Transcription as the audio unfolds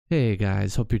Hey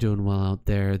guys, hope you're doing well out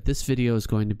there. This video is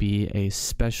going to be a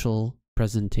special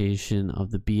presentation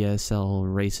of the BSL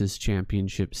Races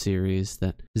Championship series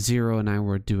that Zero and I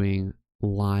were doing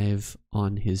live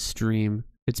on his stream.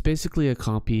 It's basically a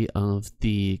copy of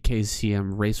the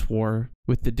KCM Race War,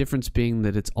 with the difference being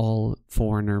that it's all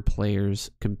foreigner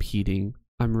players competing.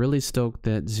 I'm really stoked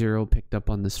that Zero picked up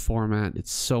on this format.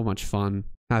 It's so much fun,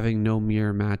 having no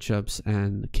mirror matchups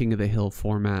and the King of the Hill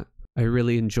format. I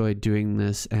really enjoyed doing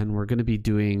this, and we're going to be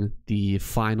doing the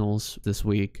finals this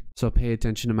week, so pay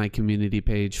attention to my community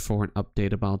page for an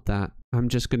update about that. I'm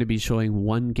just going to be showing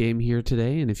one game here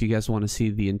today, and if you guys want to see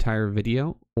the entire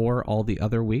video or all the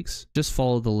other weeks, just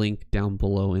follow the link down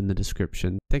below in the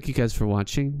description. Thank you guys for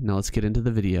watching. Now let's get into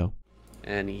the video.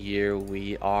 And here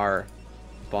we are,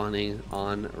 spawning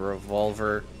on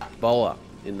Revolver BoA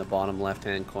in the bottom left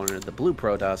hand corner, the blue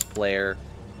Protoss player,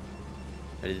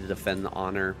 ready to defend the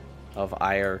honor of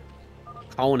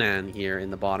JDConan here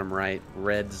in the bottom right.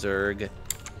 Red Zerg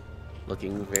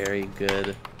looking very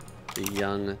good. The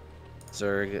young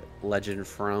Zerg legend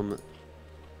from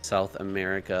South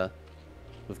America.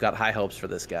 We've got high hopes for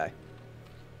this guy.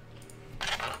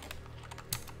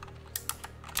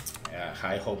 Yeah,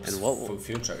 high hopes for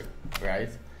future, right?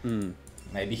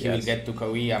 Maybe he Yes. will get to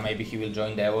Korea, maybe he will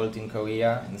join the world in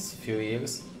Korea in a few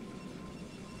years.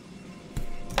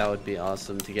 That would be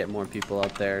awesome to get more people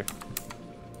out there.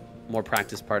 More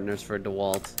practice partners for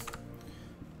DeWalt.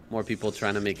 More people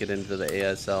trying to make it into the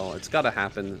ASL. It's got to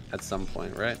happen at some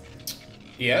point, right?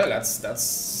 Yeah,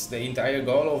 that's the entire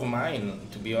goal of mine,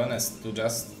 to be honest, to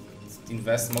just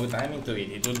invest more time into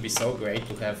it. It would be so great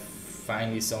to have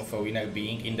finally some foreigner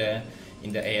being in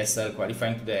the ASL,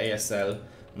 qualifying to the ASL.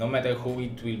 No matter who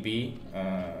it will be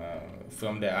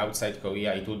from the outside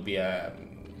Korea, it would be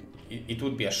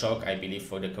a shock, I believe,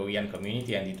 for the Korean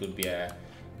community, and it would be a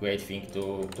great thing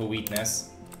to witness.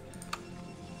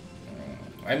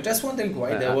 I'm just wondering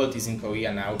why the world is in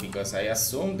Korea now, because I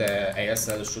assume the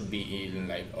ASL should be in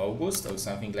like August or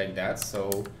something like that,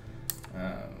 so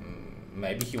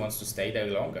maybe he wants to stay there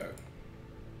longer.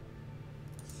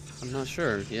 I'm not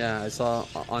sure. Yeah, I saw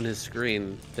on his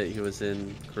screen that he was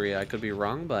in Korea. I could be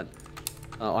wrong, but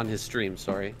on his stream,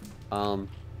 sorry.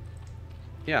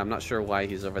 Yeah, I'm not sure why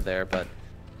he's over there, but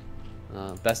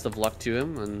best of luck to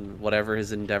him and whatever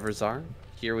his endeavors are.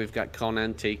 Here we've got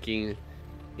Conan taking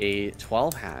a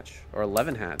 12 hatch or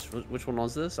 11 hatch. Which one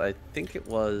was this? I think it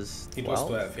was 12, it was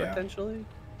 12, yeah. potentially.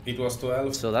 It was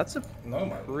 12. So that's a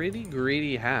normal, pretty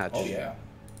greedy hatch. Oh yeah.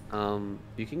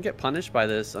 You can get punished by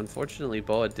this. Unfortunately,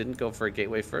 BoA didn't go for a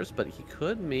gateway first, but he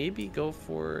could maybe go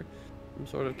for some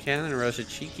sort of cannon rush. A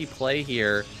cheeky play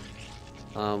here.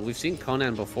 We've seen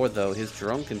Conan before, though. His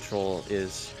drone control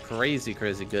is crazy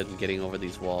good in getting over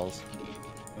these walls.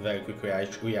 Very quick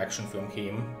reaction from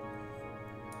him.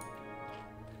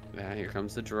 Yeah, here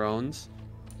comes the drones.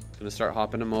 Gonna start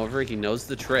hopping him over. He knows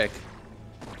the trick.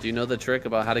 Do you know the trick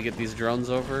about how to get these drones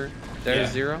over there, Yeah.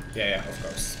 Zero? Yeah, of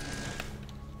course.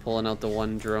 Pulling out the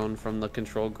one drone from the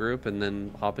control group and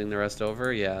then hopping the rest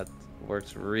over. Yeah, it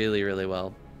works really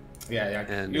well. Yeah.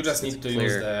 And you just need to clear.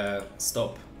 use the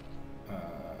stop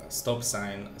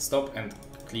sign, stop and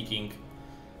clicking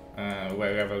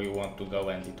wherever you want to go,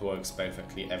 and it works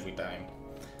perfectly every time.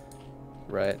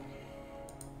 Right.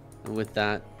 And with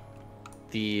that,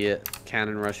 the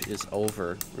cannon rush is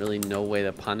over. Really no way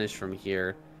to punish from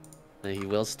here. And he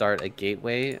will start a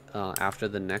gateway after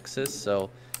the Nexus, so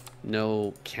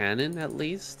no cannon at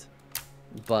least.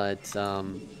 But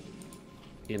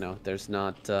you know, there's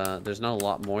not a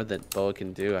lot more that BoA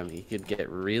can do. I mean, he could get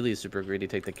really super greedy,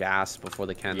 take the gas before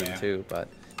the cannon too, but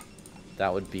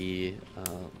that would be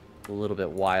a little bit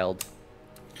wild.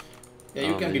 Yeah,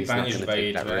 you can be punished by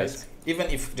it, right? Risk. Even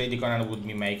if JDConan would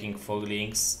be making 4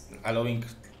 links, allowing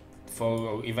 4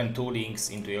 or even 2 links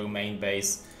into your main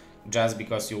base just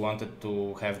because you wanted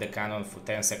to have the cannon for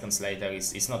 10 seconds later,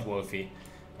 it's not worthy.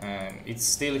 It's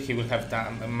still, he will have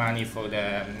money for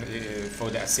the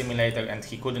assimilator, and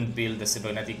he couldn't build the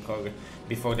cybernetic core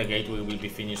before the gateway will be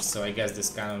finished, so I guess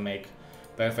this cannon make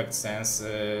perfect sense.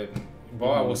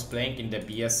 BoA was playing in the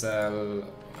BSL,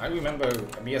 I remember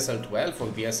BSL 12 or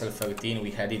BSL 13,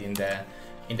 we had it in the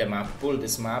map pool,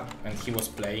 this map, and he was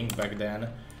playing back then.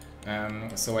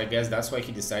 So I guess that's why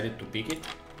he decided to pick it.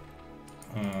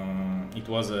 It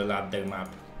was a ladder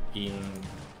map a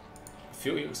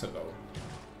few years ago.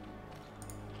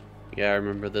 Yeah, I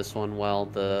remember this one well.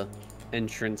 The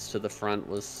entrance to the front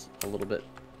was a little bit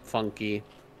funky.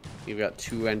 You've got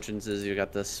 2 entrances. You've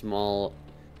got the small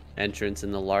entrance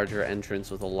and the larger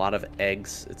entrance with a lot of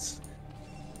eggs. It's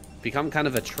become kind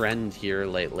of a trend here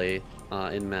lately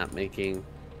in map making.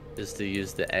 is to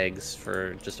use the eggs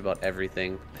for just about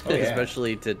everything, Oh, yeah.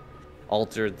 especially to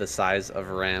alter the size of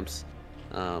ramps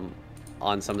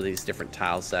on some of these different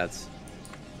tile sets.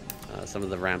 Some of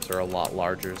the ramps are a lot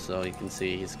larger, so you can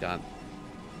see he's got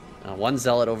one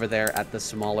zealot over there at the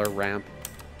smaller ramp.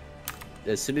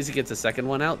 As soon as he gets a second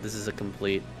one out, this is a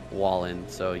complete wall in,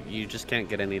 so you just can't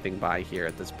get anything by here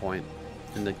at this point.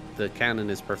 And the cannon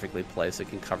is perfectly placed, it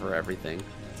can cover everything.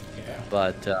 Yeah.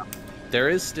 But there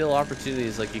is still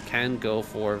opportunities, like you can go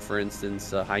for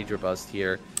instance, a Hydra Bust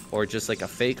here, or just like a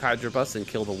fake Hydra Bust and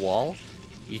kill the wall.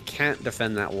 You can't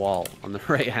defend that wall on the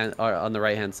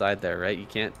right hand side there, right? You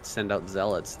can't send out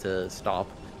zealots to stop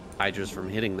Hydras from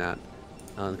hitting that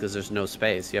because there's no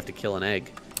space. You have to kill an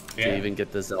egg to even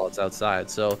get the zealots outside.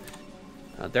 So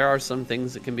there are some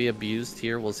things that can be abused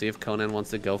here. We'll see if Conan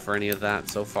wants to go for any of that.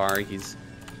 So far, he's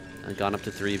gone up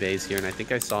to 3 bays here, and I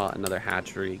think I saw another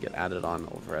hatchery get added on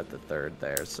over at the 3rd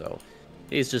there. So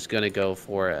he's just going to go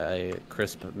for a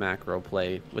crisp macro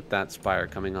play with that Spire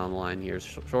coming online here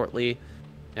shortly,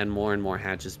 and more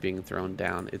hatches being thrown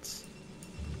down. It's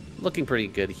looking pretty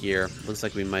good here. Looks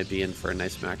like we might be in for a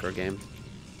nice macro game.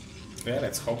 Yeah,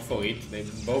 let's hope for it.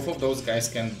 Both of those guys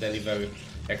can deliver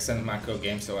excellent macro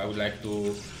games, so I would like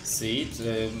to see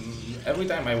it. Every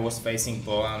time I was facing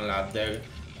BoA on ladder,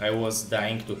 I was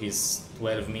dying to his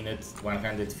 12-minute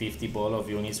 150 ball of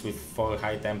units with 4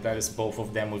 High Templars, both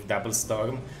of them with double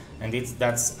storm, and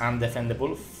that's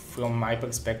undefendable from my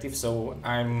perspective, so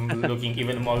I'm looking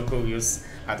even more curious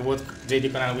at what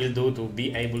JDConan will do to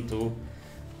be able to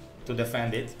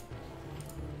defend it.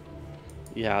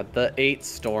 Yeah, the 8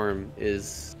 storm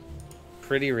is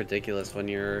pretty ridiculous when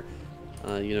you're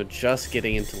you know, just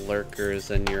getting into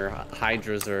lurkers and your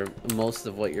hydras are most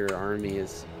of what your army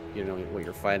is, you know, what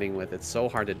you're fighting with. It's so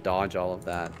hard to dodge all of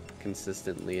that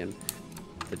consistently, and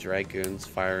the dragoons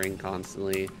firing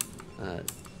constantly,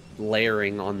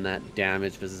 layering on that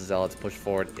damage as the zealots push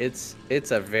forward. It's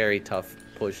a very tough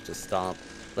push to stop.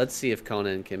 Let's see if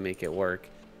Conan can make it work.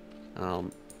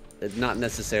 Not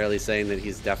necessarily saying that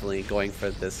he's definitely going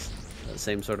for this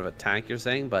same sort of attack you're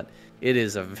saying, but it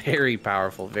is a very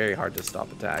powerful, very hard to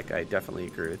stop attack. I definitely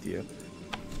agree with you.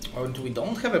 And we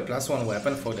don't have a +1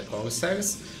 weapon for the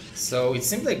Corsairs, so it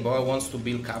seems like BoA wants to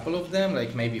build a couple of them,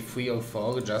 like maybe 3 or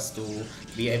 4, just to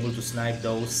be able to snipe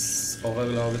those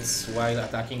overlords while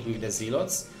attacking with the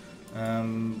zealots.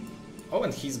 Oh,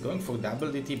 and he's going for double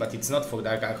DT, but it's not for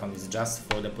Dark Archon, it's just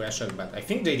for the pressure, but I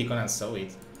think JDConan saw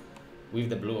it with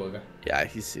the blue. Yeah,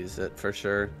 he sees it for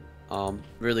sure.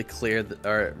 Really clear,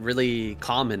 or really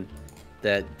common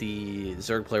that the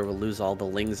Zerg player will lose all the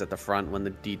lings at the front when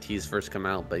the DTs first come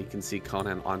out, but you can see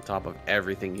Conan on top of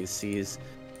everything. He sees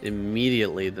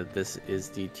immediately that this is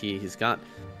DT. He's got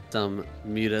some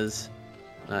mutas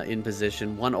in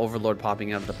position, one overlord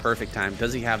popping out at the perfect time.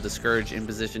 Does he have the Scourge in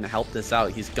position to help this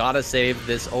out? He's got to save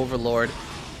this overlord.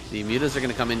 The mutas are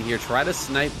going to come in here, try to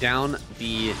snipe down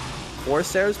the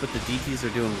Corsairs, but the DTs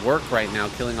are doing work right now,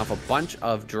 killing off a bunch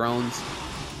of drones.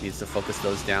 Needs to focus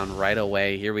those down right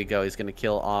away. Here we go. He's going to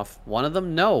kill off one of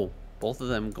them. No, both of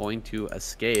them going to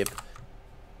escape.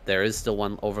 There is still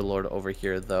one overlord over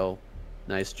here, though.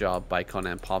 Nice job by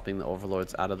Conan popping the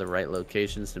overlords out of the right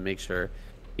locations to make sure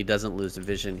he doesn't lose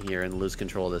vision here and lose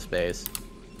control of this base.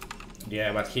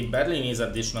 Yeah, but he badly needs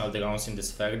additional drones in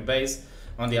this 3rd base.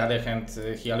 On the other hand,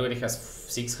 he already has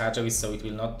 6 hatcheries, so it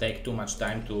will not take too much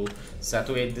time to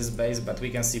saturate this base, but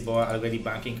we can see BoA already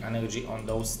banking energy on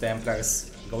those Templars,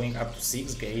 going up to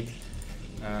 6 gate.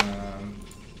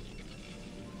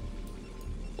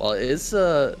 Well, is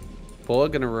BoA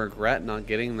gonna regret not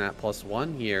getting that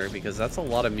 +1 here, because that's a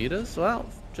lot of mutas? Well,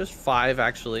 just 5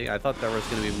 actually. I thought there was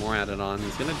gonna be more added on.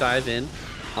 He's gonna dive in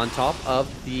on top of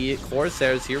the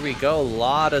Corsairs. Here we go. A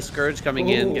lot of Scourge coming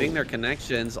in, getting their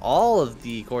connections. All of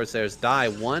the Corsairs die.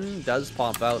 One does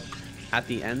pop out at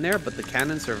the end there, but the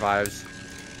cannon survives.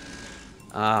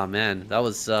 Ah, man, that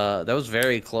was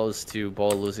very close to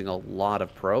BoA losing a lot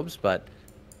of probes, but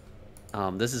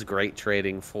this is great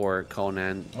trading for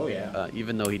Conan. Oh yeah.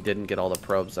 Even though he didn't get all the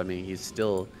probes, I mean, he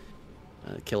still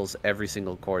kills every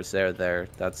single Corsair there.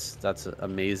 That's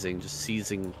amazing. Just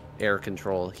seizing air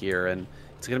control here, and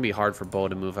it's going to be hard for BoA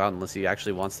to move out unless he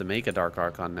actually wants to make a Dark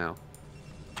Archon now.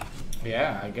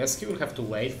 Yeah, I guess he will have to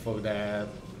wait for the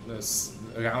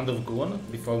round of Goon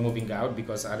before moving out,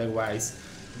 because otherwise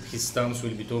his storms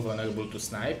will be too vulnerable to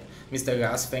snipe. Mr.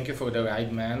 Ras, thank you for the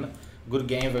ride, man. Good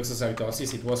game versus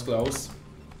Artosis, it was close.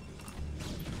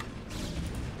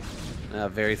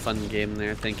 Very fun game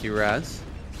there, thank you, Raz.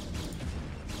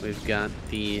 We've got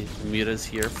the mutas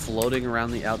here floating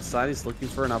around the outside. He's looking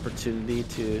for an opportunity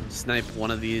to snipe one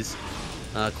of these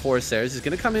Corsairs. He's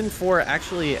going to come in for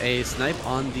actually a snipe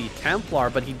on the Templar,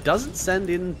 but he doesn't send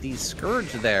in the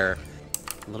Scourge there.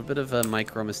 A little bit of a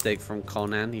micro mistake from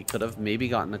Conan. He could have maybe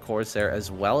gotten the Corsair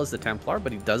as well as the Templar,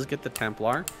 but he does get the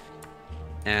Templar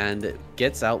and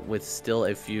gets out with still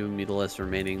a few Mutalisks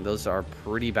remaining. Those are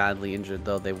pretty badly injured,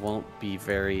 though. They won't be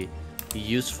very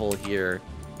useful here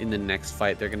in the next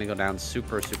fight. They're going to go down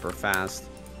super fast.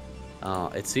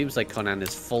 It seems like Conan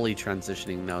is fully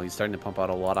transitioning now. He's starting to pump out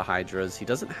a lot of Hydras. He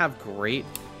doesn't have great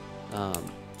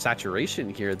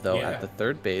saturation here, though, at the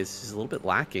third base. He's a little bit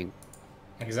lacking.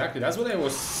 Exactly, that's what I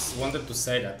wanted to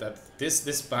say, that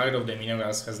this part of the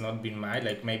minerals has not been mined.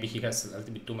 Like, maybe he has a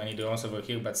little bit too many drones over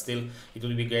here, but still it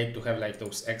would be great to have like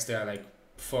those extra like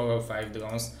 4 or 5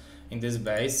 drones in this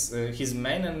base. His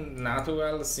main and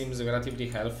natural seems relatively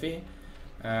healthy,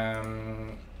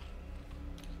 and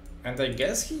I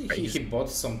guess he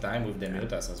bought some time with the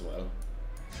Mutas as well.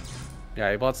 Yeah,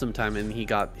 he bought some time, and he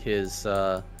got his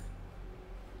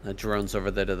drones over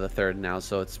there to the third now,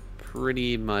 so it's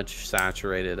pretty much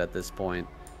saturated at this point.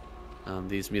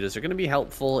 These Mutas are going to be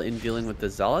helpful in dealing with the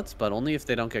Zealots, but only if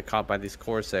they don't get caught by these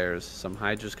Corsairs. Some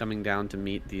Hydras coming down to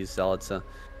meet these Zealots.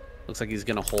 Looks like he's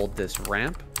going to hold this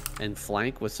ramp and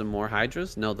flank with some more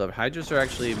Hydras. No, the Hydras are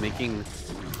actually making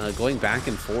going back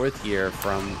and forth here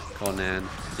from Conan.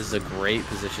 This is a great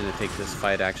position to take this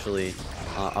fight, actually,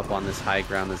 up on this high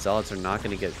ground. The Zealots are not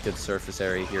going to get good surface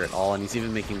area here at all, and he's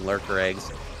even making lurker eggs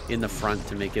in the front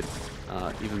to make it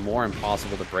even more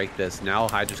impossible to break this. Now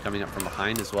Hydra's coming up from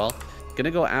behind as well. Gonna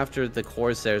go after the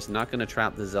Corsairs, not gonna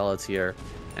trap the Zealots here,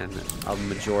 and a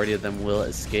majority of them will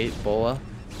escape. BoA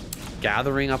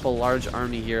gathering up a large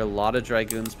army here, a lot of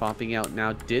Dragoons popping out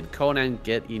now. Did Conan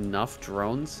get enough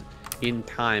drones in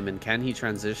time, and can he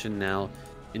transition now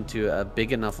into a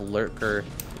big enough lurker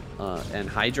and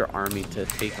Hydra army to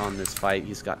take on this fight?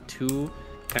 He's got 2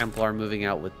 Templar moving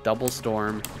out with double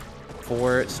storm,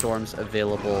 4 storms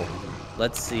available.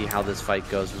 Let's see how this fight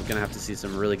goes. We're gonna have to see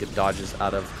some really good dodges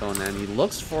out of Conan. He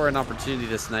looks for an opportunity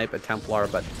to snipe a Templar,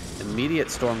 but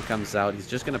immediate storm comes out. He's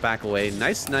just gonna back away.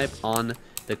 Nice snipe on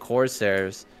the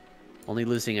Corsairs, only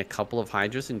losing a couple of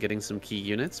Hydras and getting some key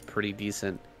units. Pretty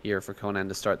decent here for Conan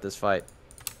to start this fight.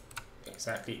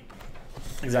 Exactly,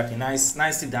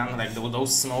 nicely done. Like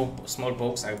those small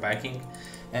pokes are buying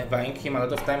him a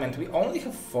lot of time, and we only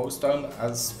have 4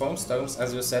 storms,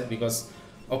 as you said, because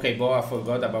okay, BoA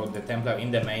forgot about the Templar in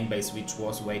the main base, which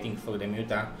was waiting for the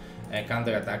Muta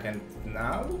counter-attack, and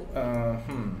now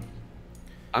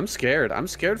I'm scared. I'm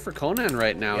scared for Conan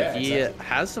right now. Yeah, he exactly.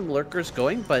 has some lurkers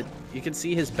going, but you can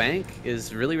see his bank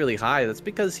is really high. That's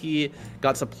because he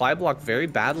got supply blocked very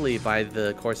badly by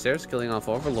the Corsairs killing off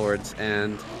Overlords,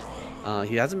 and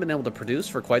he hasn't been able to produce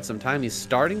for quite some time. He's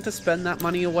starting to spend that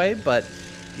money away, but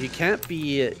he can't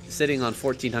be sitting on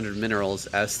 1,400 minerals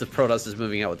as the Protoss is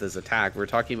moving out with his attack. We're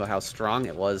talking about how strong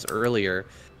it was earlier,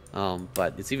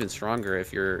 but it's even stronger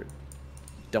if you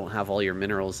don't have all your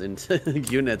minerals into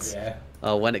units. Yeah.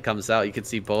 When it comes out. You can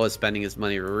see BoA spending his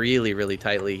money really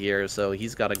tightly here, so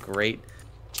he's got a great,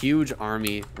 huge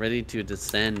army ready to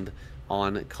descend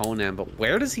on Conan. But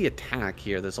where does he attack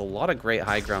here? There's a lot of great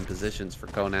high ground positions for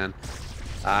Conan.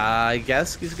 I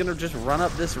guess he's gonna just run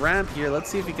up this ramp here. Let's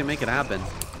see if he can make it happen.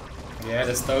 Yeah,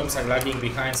 the storms are lagging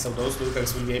behind, so those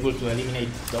lurkers will be able to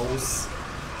eliminate those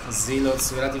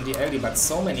Zealots relatively early, but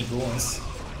so many goons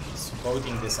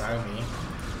supporting this army.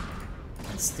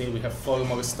 And still we have 4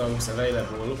 more storms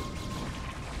available.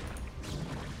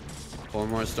 4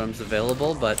 more storms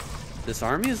available, but this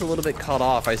army is a little bit cut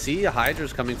off. I see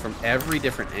Hydras coming from every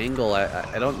different angle.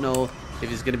 I don't know if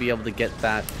he's going to be able to get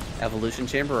that evolution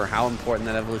chamber or how important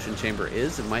that evolution chamber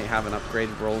is. It might have an upgrade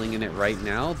rolling in it right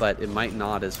now, but it might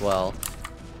not as well.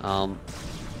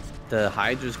 The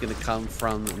Hydra is going to come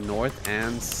from north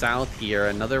and south here.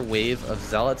 Another wave of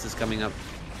Zealots is coming up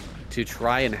to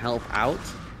try and help out,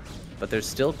 but there's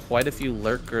still quite a few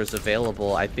lurkers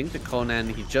available. I think that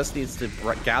Conan, he just needs to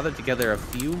gather together a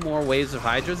few more waves of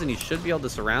Hydras, and he should be able to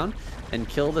surround and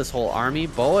kill this whole army.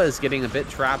 BoA is getting a bit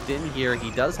trapped in here. He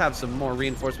does have some more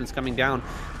reinforcements coming down,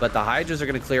 but the Hydras are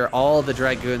going to clear all the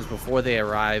Dragoons before they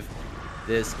arrive.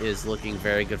 This is looking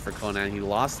very good for Conan. He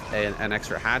lost an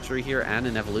extra hatchery here and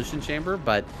an evolution chamber,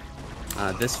 but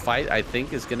this fight, I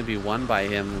think, is going to be won by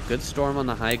him. Good storm on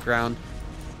the high ground.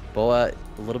 BoA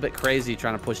a little bit crazy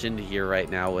trying to push into here right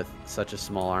now with such a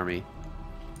small army.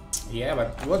 Yeah,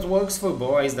 but what works for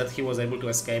BoA is that he was able to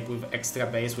escape with extra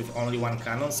base with only 1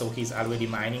 cannon, so he's already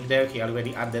mining there. He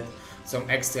already added some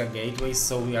extra gateways,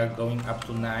 so we are going up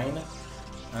to 9,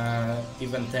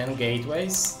 even 10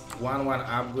 gateways. 1-1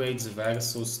 upgrades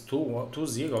versus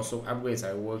 2-0, so upgrades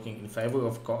are working in favor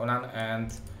of Conan,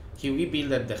 and he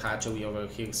rebuilt the hatchery over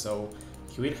here, so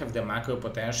he will have the macro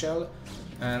potential.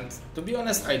 And to be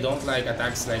honest, I don't like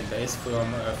attacks like this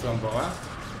from BoA,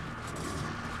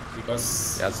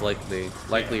 because that's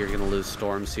likely you're gonna lose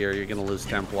storms here, you're gonna lose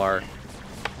Templar,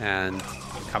 and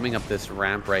coming up this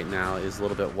ramp right now is a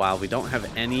little bit wild. We don't have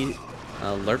any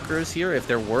lurkers here. If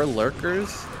there were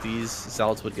lurkers, these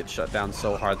zealots would get shut down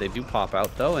so hard. They do pop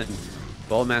out though, and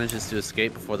BoA manages to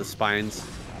escape before the spines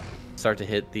start to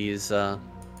hit these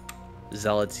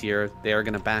zealots here. They are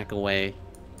going to back away.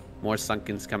 More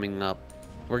Sunkens coming up.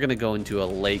 We're going to go into a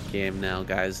late game now,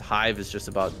 guys. Hive is just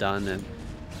about done, and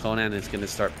Conan is going to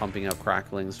start pumping out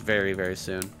cracklings very, very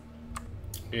soon.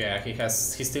 Yeah, he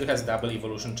still has double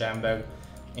evolution chamber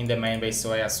in the main base,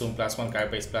 so I assume +1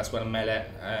 carapace, +1 melee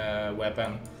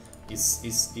weapon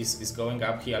is going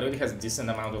up. He already has a decent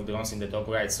amount of drones in the top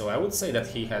right, so I would say that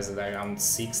he has around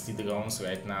 60 drones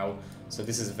right now. So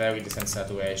this is very decent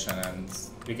saturation, and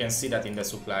we can see that in the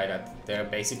supply that they're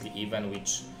basically even,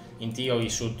 which in theory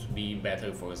should be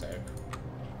better for Zerg.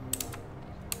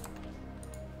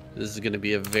 This is going to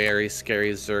be a very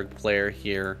scary Zerg player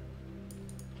here.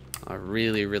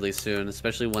 Really, really soon,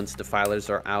 especially once Defilers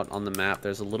are out on the map.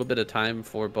 There's a little bit of time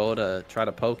for BoA to try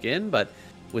to poke in, but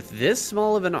with this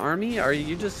small of an army, are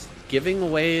you just giving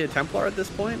away a Templar at this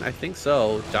point? I think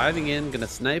so. Diving in, gonna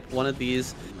snipe one of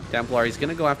these Templar. He's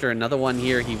gonna go after another one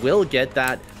here. He will get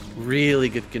that. Really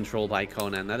good control by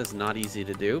Conan. That is not easy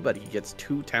to do, but he gets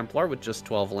 2 Templar with just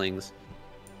 12 lings.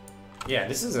 Yeah,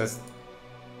 this is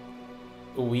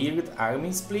a weird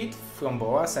army split from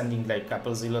BoA, sending like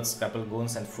couple zealots, couple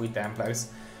goons, and 3 Templars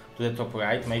to the top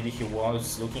right. Maybe he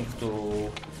was looking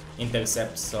to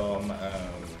intercept some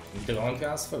drone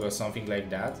transfer or something like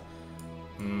that.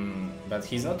 But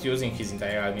he's not using his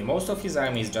entire army. Most of his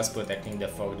army is just protecting the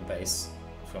 4th base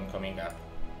from coming up.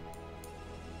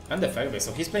 And the 3rd base,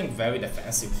 so he's playing very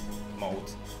defensive mode.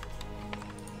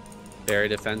 Very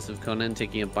defensive. Conan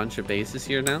taking a bunch of bases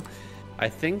here now. I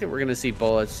think that we're going to see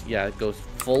BoA, go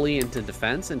fully into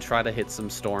defense and try to hit some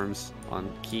storms on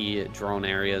key drone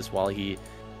areas while he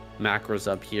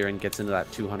macros up here and gets into that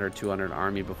 200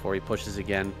 army before he pushes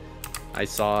again. I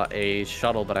saw a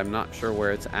shuttle, but I'm not sure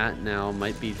where it's at now.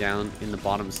 Might be down in the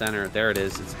bottom center. There it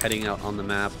is. It's heading out on the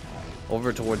map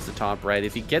over towards the top right.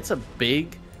 If he gets a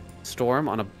big storm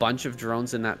on a bunch of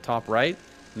drones in that top right,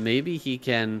 maybe he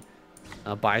can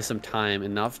buy some time,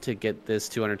 enough to get this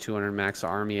 200 max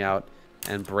army out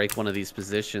and break one of these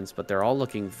positions. But they're all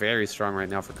looking very strong right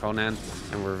now for Conan,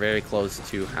 and we're very close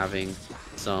to having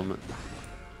some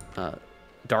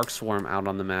Dark Swarm out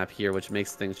on the map here, which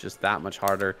makes things just that much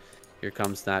harder. Here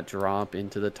comes that drop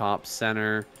into the top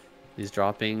center. He's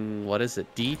dropping, what is it,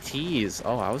 DTs.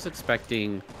 Oh, I was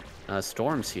expecting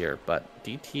storms here, but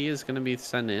DT is going to be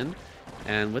sent in.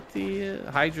 And with the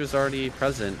Hydras already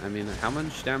present, I mean, how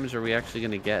much damage are we actually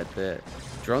going to get? The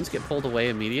drones get pulled away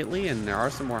immediately, and there are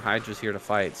some more Hydras here to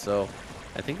fight. So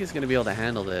I think he's going to be able to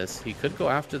handle this. He could go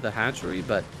after the hatchery,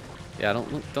 but yeah, I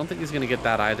don't think he's going to get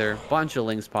that either. Bunch of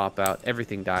lings pop out.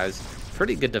 Everything dies.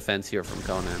 Pretty good defense here from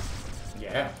Conan.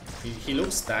 Yeah, he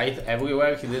looks tight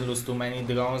everywhere. He didn't lose too many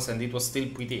drones, and it was still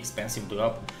pretty expensive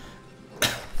drop.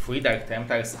 3 Dark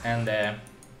Templars and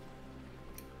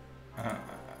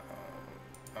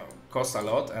cost a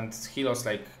lot, and he lost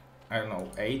like, I don't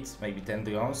know, 8, maybe 10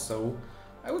 drones. So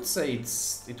I would say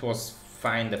it was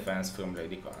fine defense from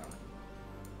JDConan.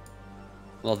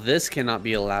 Well, this cannot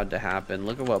be allowed to happen.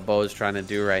 Look at what BoA is trying to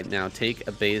do right now. Take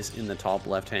a base in the top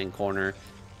left-hand corner.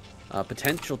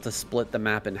 Potential to split the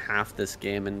map in half this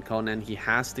game, and Conan, he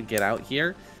has to get out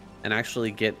here and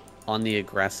actually get on the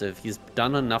aggressive. He's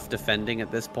done enough defending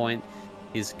at this point.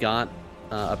 He's got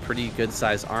a pretty good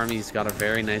sized army. He's got a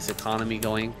very nice economy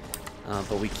going,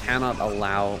 but we cannot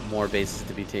allow more bases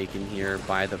to be taken here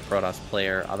by the Protoss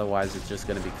player. Otherwise, it's just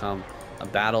going to become a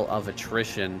battle of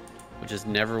attrition, which is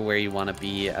never where you want to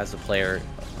be as a player,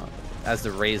 as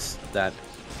the race that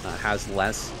has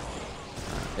less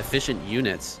efficient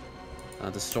units.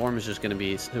 The Storm is just going to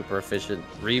be super efficient.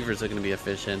 Reavers are going to be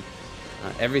efficient.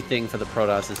 Everything for the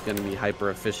Protoss is going to be hyper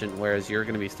efficient, whereas you're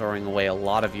going to be throwing away a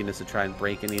lot of units to try and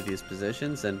break any of these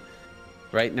positions. And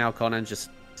right now, Conan's just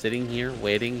sitting here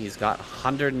waiting. He's got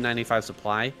 195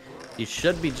 supply. He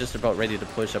should be just about ready to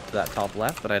push up to that top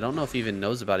left, but I don't know if he even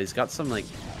knows about it. He's got some like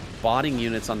botting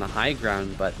units on the high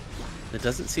ground, but it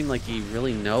doesn't seem like he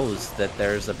really knows that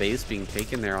there's a base being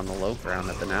taken there on the low ground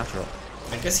at the natural.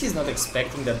 I guess he's not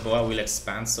expecting that BoA will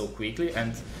expand so quickly,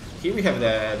 and here we have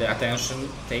the attention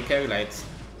taker. Like,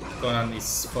 Conan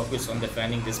is focused on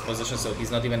defending this position, so he's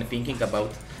not even thinking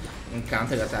about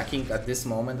counter-attacking at this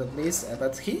moment at least,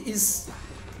 but he is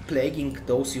plaguing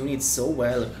those units so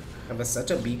well. have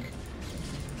such a big,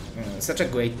 such a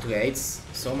great trades.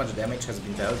 So much damage has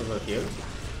been dealt over here.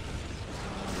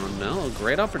 Oh no,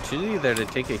 great opportunity there to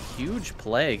take a huge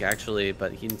plague actually,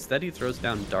 but instead he throws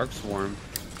down Dark Swarm,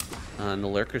 and the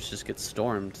lurkers just get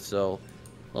stormed. So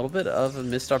a little bit of a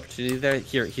missed opportunity there.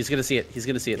 Here, he's gonna see it. He's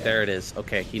gonna see it. Yeah. There it is.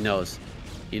 Okay, he knows.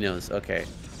 He knows. Okay,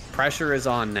 pressure is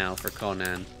on now for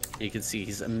Conan. You can see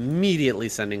he's immediately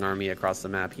sending army across the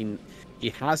map. He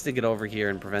has to get over here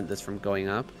and prevent this from going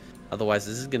up. Otherwise,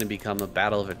 this is going to become a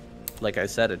battle of, like I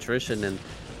said, attrition and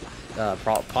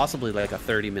possibly like a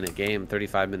 30-minute game,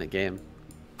 35-minute game.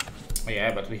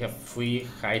 Yeah, but we have 3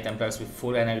 High Templars with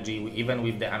full energy, even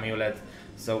with the amulet.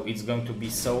 So it's going to be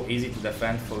so easy to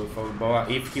defend for BoA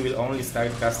if he will only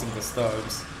start casting the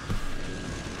storms.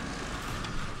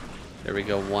 There we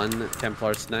go, 1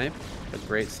 Templar snipe. A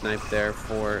great snipe there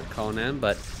for Conan,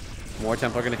 but more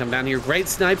Templar going to come down here. Great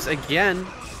snipes again.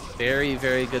 Very,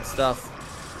 very good stuff.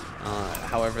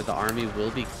 However, the army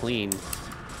will be clean,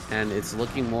 and it's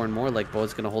looking more and more like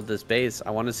BoA's going to hold this base. I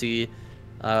want to see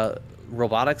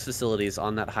robotics facilities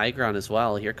on that high ground as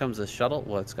well. Here comes a shuttle.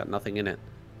 Well, it's got nothing in it.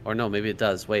 Or no, maybe it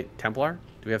does. Wait, Templar?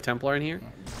 Do we have Templar in here?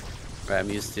 Right, I'm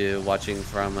used to watching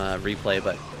from replay,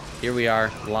 but here we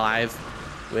are live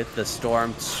with the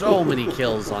storm. So many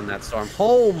kills on that storm.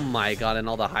 Oh my god, and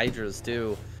all the hydras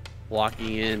too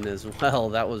walking in as well.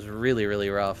 That was really, really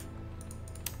rough.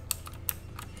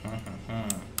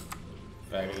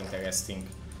 Very interesting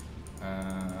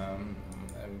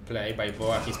play by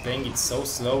BoA. He's playing it so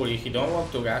slowly. He don't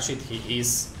want to rush it. He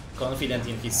is confident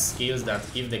in his skills that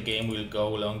if the game will go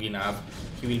long enough,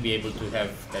 he will be able to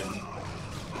have the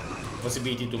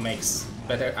possibility to make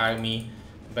better army,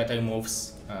 better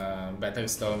moves, better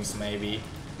storms maybe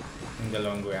in the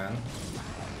long run.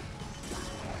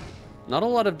 Not a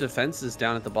lot of defenses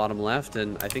down at the bottom left,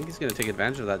 and I think he's going to take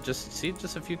advantage of that. Just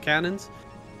a few cannons.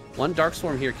 1 Dark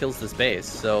Swarm here kills this base,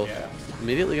 so yeah.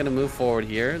 Immediately going to move forward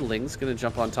here. Ling's going to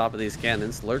jump on top of these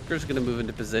cannons. Lurker's going to move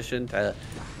into position to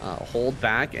hold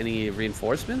back any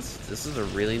reinforcements. This is a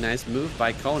really nice move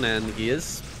by Conan. He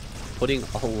is putting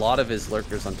a lot of his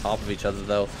Lurkers on top of each other,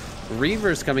 though.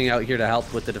 Reaver's coming out here to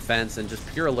help with the defense, and just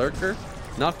pure Lurker,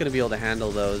 not going to be able to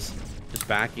handle those. Just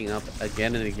backing up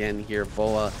again and again here.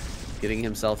 BoA getting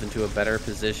himself into a better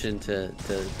position to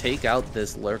take out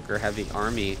this Lurker-heavy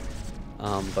army.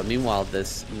 But meanwhile,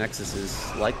 this Nexus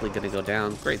is likely going to go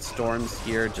down. Great storms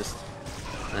here, just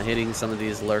hitting some of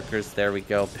these Lurkers. There we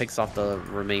go. Picks off the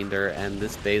remainder, and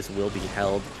this base will be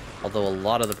held, although a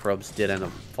lot of the probes did end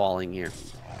up falling here.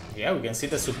 Yeah, we can see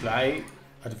the supply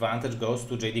advantage goes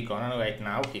to JDConan right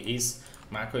now. He is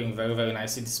macroing very, very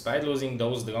nicely. Despite losing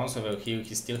those drones over here,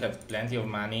 he still has plenty of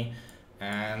money,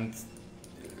 and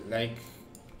like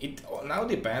it now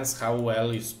depends how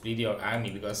well you split your army,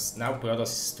 because now Protoss is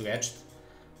stretched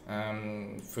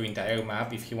through entire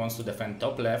map if he wants to defend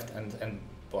top left and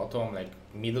bottom, like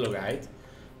middle right.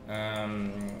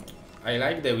 I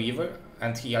like the Reaver,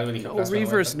 and he already no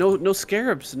Reavers, no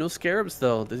Scarabs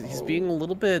though. He's being a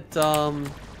little bit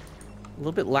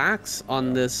lax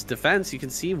on this defense. You can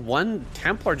see 1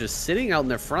 Templar just sitting out in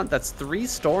their front. That's 3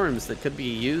 storms that could be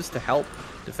used to help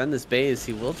defend this base.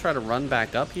 He will try to run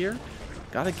back up here.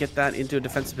 Gotta get that into a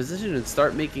defensive position and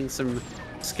start making some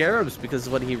Scarabs, because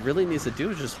what he really needs to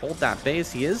do is just hold that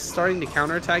base. He is starting to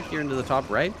counterattack here into the top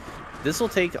right. This will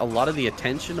take a lot of the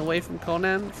attention away from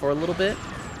Conan for a little bit,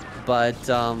 but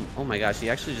oh my gosh, he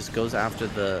actually just goes after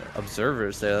the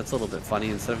observers there. That's a little bit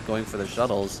funny. Instead of going for the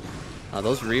shuttles,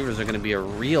 those Reavers are going to be a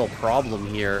real problem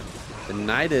here. The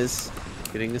Nidus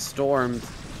getting stormed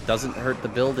doesn't hurt the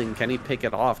building. Can he pick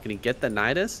it off? Can he get the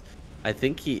Nidus? I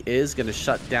think he is going to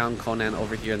shut down Conan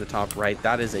over here in the top right.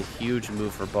 That is a huge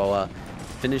move for BoA,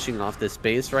 finishing off this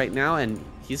base right now, and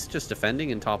he's just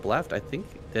defending in top left. I think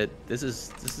that this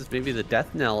is maybe the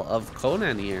death knell of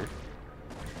Conan here.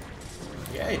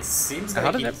 Yeah, it seems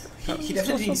like he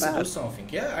definitely needs to do something.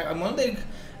 Yeah, I'm wondering.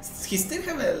 He still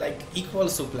have a like equal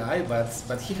supply,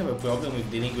 but he have a problem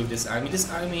with dealing with this army.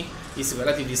 This army is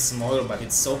relatively small, but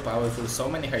it's so powerful. So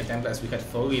many High Templars. We had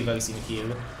 4 Reavers in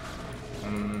here.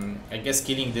 I guess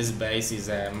killing this base is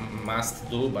a must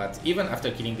do, but even after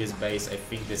killing this base, I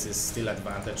think this is still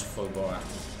advantage for BoA.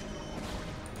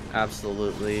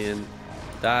 Absolutely, and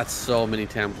that's so many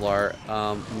Templar.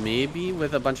 Maybe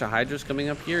with a bunch of Hydras coming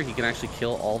up here, he can actually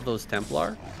kill all of those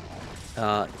Templar.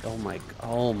 Oh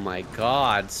my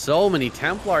god, so many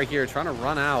Templar here trying to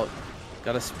run out.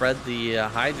 Gotta spread the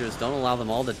Hydras, don't allow them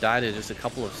all to die to just a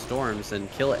couple of storms, and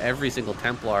kill every single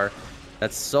Templar.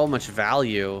 That's so much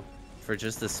value. for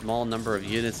just a small number of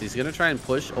units. He's going to try and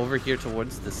push over here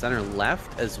towards the center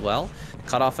left as well.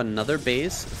 Cut off another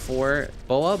base for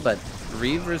BoA, but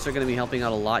Reavers are going to be helping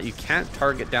out a lot. You can't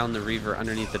target down the Reaver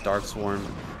underneath the Dark Swarm,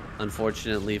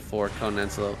 unfortunately, for Conan.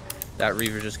 So that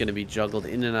Reaver just going to be juggled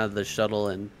in and out of the shuttle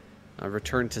and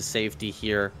returned to safety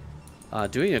here.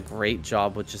 Doing a great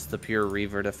job with just the pure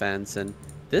Reaver defense. And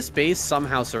this base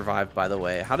somehow survived, by the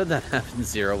way. How did that happen,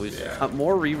 Zero? We've got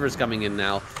more Reavers coming in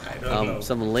now. I don't know.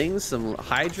 Some Lings, some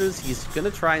Hydras. He's going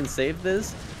to try and save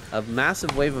this. A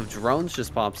massive wave of drones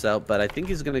just pops out, but I think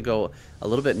he's going to go a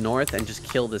little bit north and just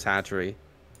kill this hatchery.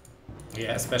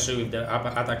 Yeah, especially with the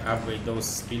attack upgrade,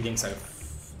 those buildings are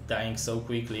dying so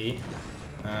quickly.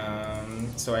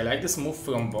 So I like this move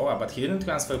from BoA, but he didn't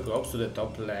transfer probes to the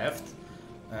top left,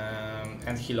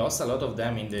 and he lost a lot of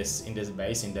them in this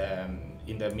base in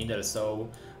the middle. So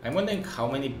I'm wondering how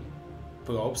many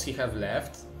probes he have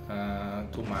left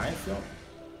to mine from.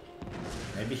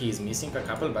 Maybe he is missing a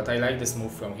couple, but I like this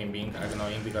move from him being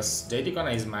annoying because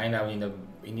JDConan is mined out in the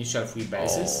initial 3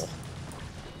 bases. Oh.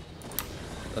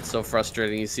 That's so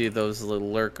frustrating. You see those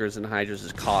little lurkers and hydras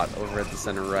just caught over at the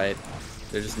center right.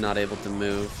 They're just not able to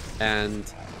move. And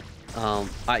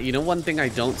you know, one thing I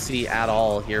don't see at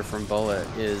all here from BoA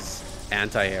is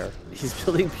anti-air. He's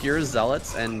building pure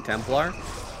Zealots and Templar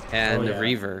and the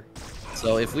Reaver.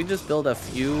 So if we just build a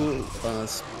few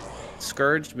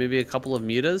Scourged, maybe a couple of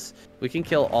Mutas, we can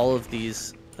kill all of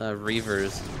these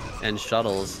Reavers and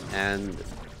Shuttles, and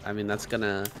I mean that's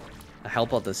gonna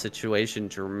help out the situation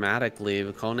dramatically.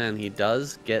 With Conan, he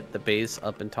does get the base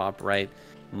up in top right.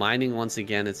 Mining once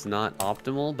again, it's not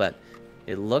optimal, but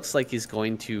it looks like he's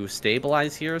going to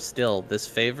stabilize here. Still, this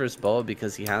favors BoA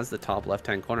because he has the top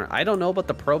left-hand corner. I don't know about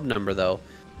the probe number though.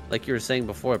 Like you were saying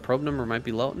before, probe number might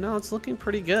be low. No, it's looking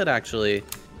pretty good actually.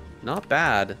 Not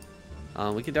bad.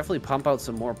 We can definitely pump out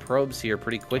some more probes here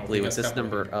pretty quickly with this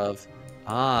number of...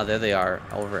 Ah, there they are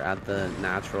over at the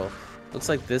natural. Looks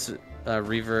like this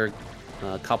Reaver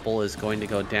couple is going to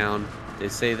go down. They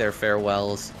say their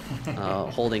farewells,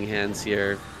 holding hands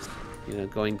here, you know,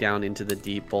 going down into the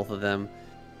deep. Both of them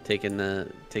taking the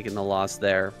loss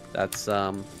there. That's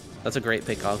a great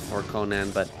pickoff for Conan,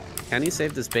 but can he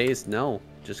save this base? No,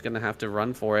 just gonna have to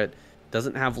run for it.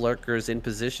 Doesn't have lurkers in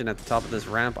position at the top of this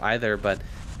ramp either, but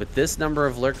with this number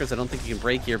of lurkers, I don't think he can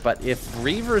break here. But if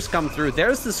Reavers come through,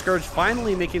 there's the Scourge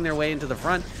finally making their way into the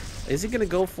front. Is he going to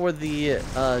go for the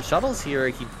shuttles here?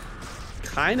 He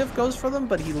kind of goes for them,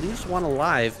 but he leaves one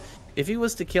alive. If he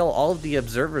was to kill all of the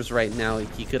observers right now,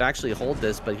 he could actually hold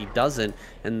this, but he doesn't,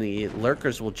 and the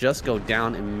lurkers will just go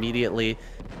down immediately.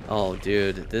 Oh,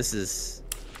 dude, this is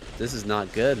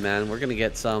not good, man. We're going to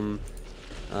get some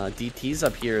DTs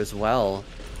up here as well,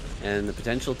 and the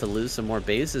potential to lose some more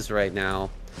bases right now.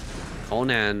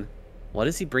 Conan, what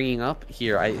is he bringing up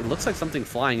here? It looks like something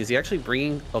flying. Is he actually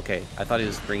bringing... Okay, I thought he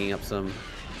was bringing up some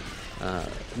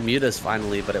Mutas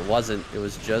finally, but it wasn't. It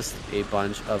was just a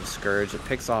bunch of Scourge. It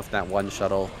picks off that one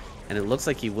shuttle, and it looks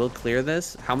like he will clear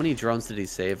this. How many drones did he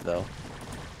save, though?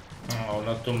 Oh,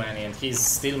 not too many, and he's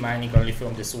still mining only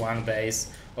from this one base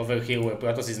over here, where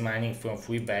Protoss is mining from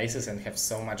 3 bases and have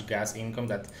so much gas income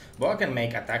that BoA can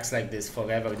make attacks like this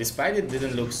forever, despite it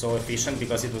didn't look so efficient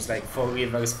because it was like 4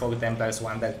 Reavers, 4 Templars,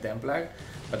 1 Dark Templar,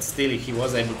 but still he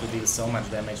was able to deal so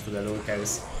much damage to the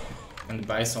lurkers and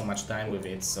buy so much time with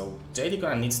it. So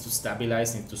JDConan needs to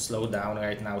stabilize, needs to slow down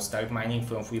right now, start mining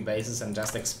from 3 bases and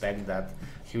just expect that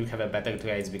he will have a better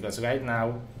trades, because right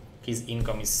now his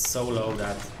income is so low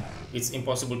that it's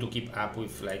impossible to keep up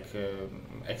with like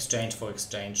exchange for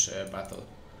exchange battle.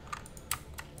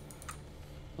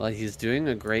 Well, he's doing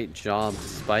a great job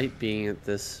despite being at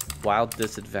this wild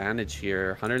disadvantage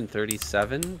here.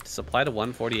 137 supply to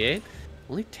 148.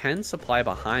 Only 10 supply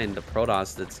behind the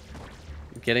Protoss that's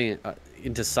getting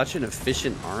into such an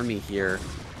efficient army here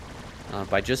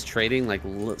by just trading like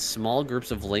small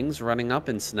groups of Lings running up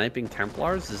and sniping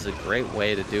Templars is a great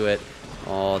way to do it.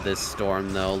 Oh, this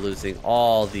Storm though, losing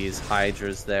all these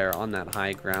Hydras there on that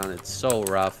high ground. It's so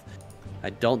rough. I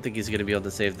don't think he's going to be able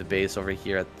to save the base over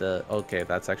here at the... Okay,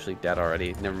 that's actually dead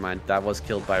already. Never mind. That was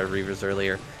killed by Reavers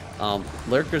earlier.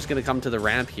 Lurker's going to come to the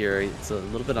ramp here. It's a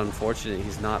little bit unfortunate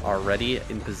he's not already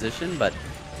in position, but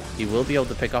he will be able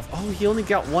to pick off... Oh, he only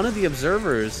got one of the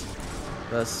observers.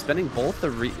 Spending both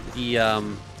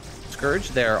the Scourge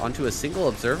there onto a single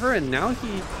observer, and now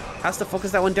he has to focus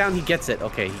that one down. He gets it.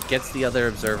 Okay, he gets the other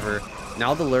observer.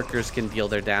 Now the lurkers can deal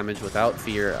their damage without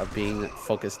fear of being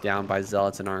focused down by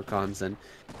Zealots and Archons, and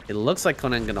it looks like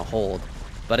Conan gonna hold.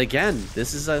 But again,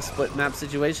 this is a split map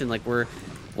situation. Like, we're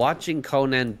watching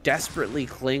Conan desperately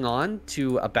cling on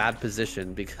to a bad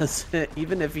position, because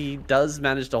even if he does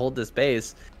manage to hold this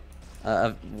base,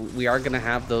 we are going to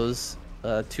have those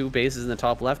 2 bases in the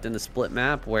top left in a split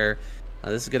map where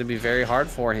this is going to be very hard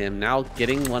for him. Now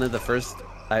getting one of the first,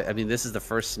 I mean, this is the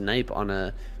first snipe on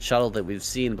a shuttle that we've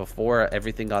seen before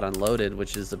everything got unloaded,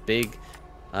 which is a big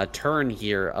turn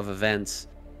here of events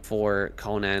for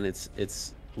Conan.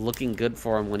 It's looking good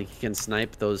for him when he can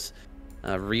snipe those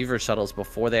Reaver shuttles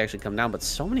before they actually come down. But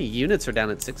so many units are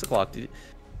down at 6 o'clock.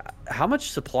 How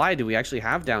much supply do we actually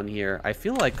have down here? I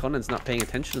feel like Conan's not paying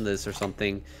attention to this or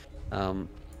something.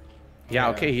 Yeah,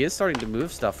 okay, he is starting to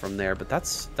move stuff from there, but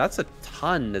that's a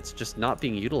ton that's just not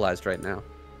being utilized right now.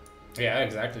 Yeah,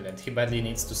 exactly. That he badly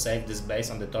needs to save this base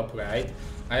on the top right.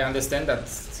 I understand that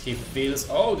he feels,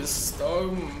 oh, this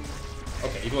storm.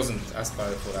 Okay, it wasn't as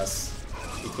powerful as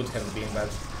it could have been, but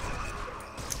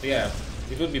yeah,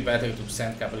 it would be better to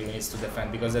send a couple of units to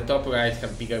defend because the top right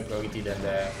have bigger priority than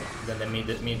the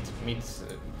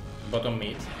bottom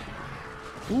mid.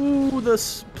 Ooh,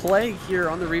 this plague here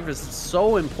on the Reavers is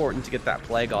so important to get that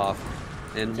plague off.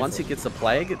 And once he gets the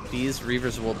plague, these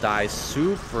Reavers will die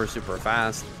super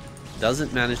fast.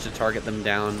 Doesn't manage to target them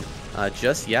down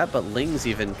just yet, but Lings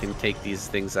even can take these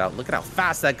things out. Look at how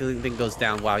fast that thing goes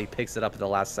down. Wow, he picks it up at the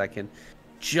last second.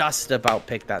 Just about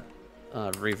picked that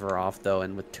Reaver off, though.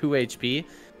 And with 2 HP,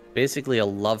 basically a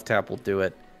love tap will do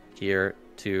it here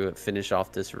to finish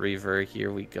off this Reaver.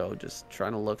 Here we go, just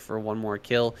trying to look for one more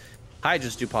kill.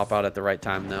 Hydras do pop out at the right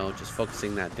time, though. Just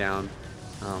focusing that down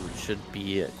should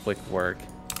be quick work.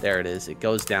 There it is. It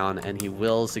goes down, and he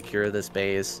will secure this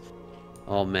base.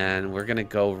 Oh, man. We're going to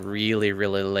go really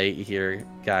late here,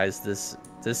 guys. This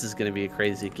is going to be a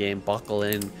crazy game. Buckle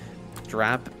in.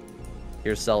 Strap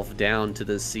yourself down to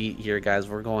the seat here, guys.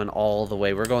 We're going all the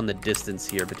way. We're going the distance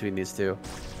here between these two.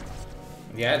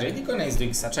 Yeah, JDConan is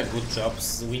doing such a good job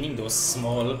winning those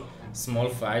small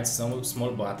fights,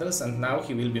 small battles, and now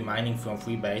he will be mining from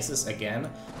 3 bases again,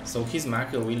 so his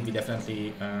macro will be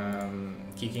definitely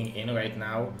kicking in right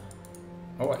now.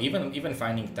 Oh, even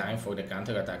finding time for the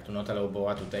counter attack to not allow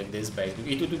BoA to take this base.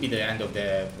 It would be the end of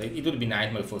the. It would be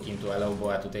nightmare for him to allow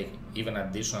BoA to take even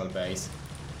additional base.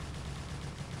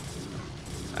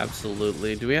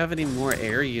 Absolutely. Do we have any more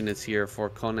air units here for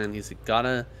Conan? He's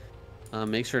gotta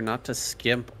make sure not to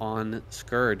skimp on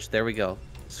Scourge. There we go.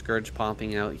 Scourge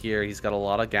popping out here. He's got a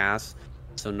lot of gas,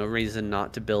 so no reason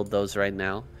not to build those right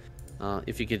now.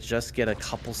 If you could just get a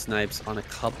couple snipes on a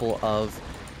couple of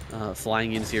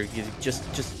flying units here, you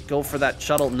just go for that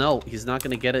shuttle. No, he's not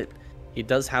going to get it. He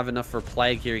does have enough for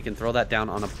plague here. He can throw that down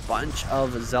on a bunch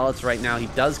of zealots right now. He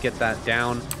does get that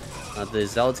down. The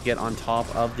zealots get on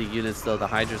top of the units, though. The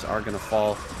Hydras are going to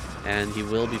fall, and he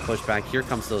will be pushed back. Here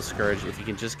comes those Scourge. If you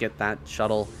can just get that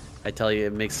shuttle, I tell you,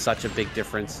 it makes such a big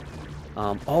difference.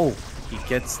 Oh, he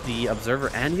gets the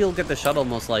Observer, and he'll get the shuttle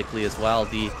most likely as well.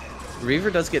 The Reaver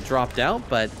does get dropped out,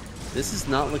 but this is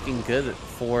not looking good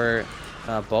for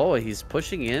BoA. He's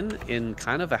pushing in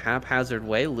kind of a haphazard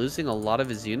way, losing a lot of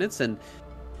his units, and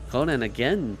Conan,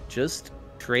 again, just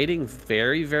trading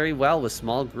very well with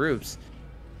small groups.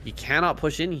 You cannot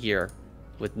push in here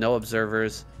with no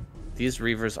Observers. These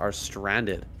Reavers are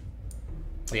stranded.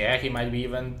 Yeah, he might be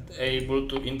even able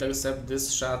to intercept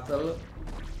this shuttle.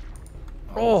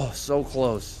 Oh, so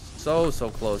close. So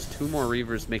close. 2 more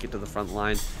Reavers make it to the front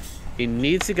line. He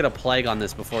needs to get a plague on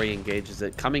this before he engages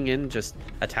it. Coming in, just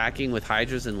attacking with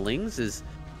Hydras and Lings is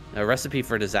a recipe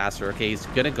for disaster. Okay, he's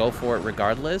gonna go for it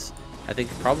regardless. I think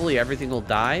probably everything will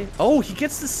die. Oh, he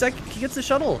gets the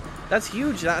shuttle. That's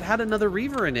huge. That had another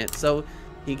Reaver in it. So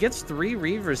he gets 3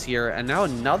 Reavers here, and now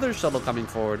another shuttle coming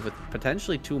forward with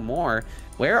potentially 2 more.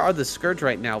 Where are the Scourge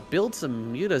right now? Build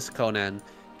some Mutas, Conan.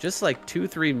 Just like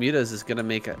 2-3 Mutas is going to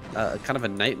make a kind of a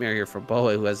nightmare here for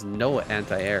BoA, who has no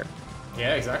anti-air.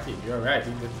 Yeah, exactly. You're right.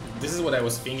 This is what I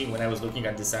was thinking when I was looking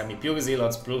at this army. Pure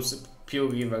Zealots plus Pure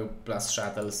Reaver plus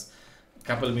Shuttles.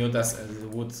 Couple Mutas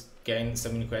would gain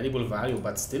some incredible value,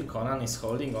 but still Conan is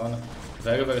holding on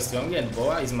very strongly, and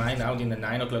BoA is mined out in the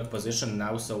 9 o'clock position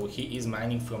now, so he is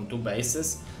mining from 2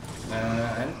 bases.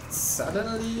 And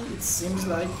suddenly it seems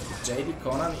like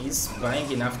JDConan is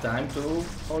buying enough time to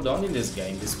hold on in this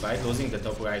game, despite losing the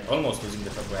top right, almost losing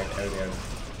the top right earlier.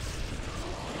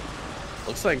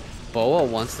 Looks like BoA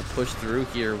wants to push through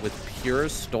here with pure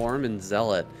Storm and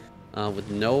Zealot, with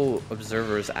no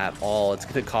Observers at all. It's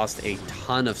going to cost a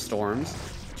ton of Storms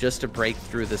just to break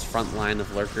through this front line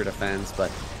of Lurker defense,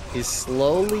 but he's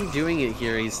slowly doing it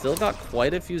here. He's still got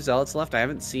quite a few Zealots left. I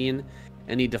haven't seen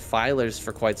any Defilers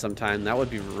for quite some time. That would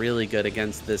be really good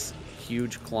against this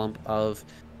huge clump of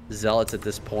Zealots at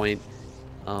this point.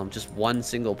 Just one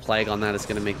single plague on that is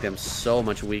going to make them so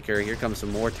much weaker. Here comes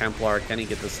some more Templar. Can he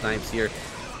get the snipes here?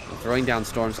 Throwing down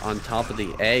storms on top of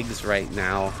the eggs right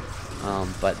now.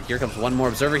 But here comes one more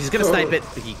observer. He's going to snipe it.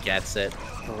 He gets it.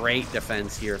 Great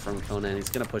defense here from Conan. He's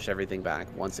going to push everything back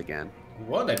once again.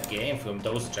 What a game from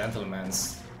those gentlemen.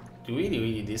 Really,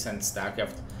 really decent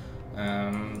Starcraft.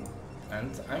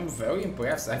 And I'm very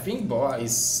impressed. I think BoA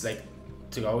is like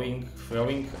throwing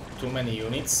too many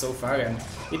units so far, and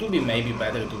it would be maybe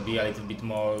better to be a little bit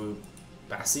more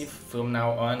passive from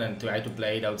now on and try to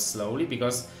play it out slowly,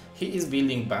 because he is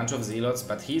building a bunch of zealots,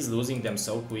 but he is losing them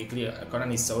so quickly.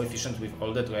 Conan is so efficient with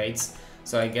all the trades,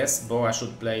 so I guess BoA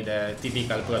should play the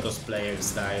typical Protoss player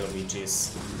style, which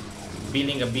is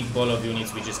building a big ball of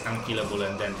units which is unkillable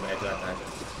and then try to attack.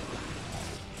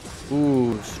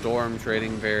 Ooh, Storm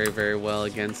trading very, very well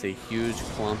against a huge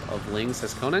clump of Lynx.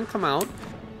 Has Conan come out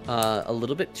a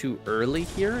little bit too early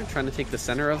here, trying to take the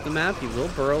center of the map? He will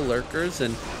burrow lurkers,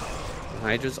 and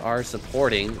Hydras are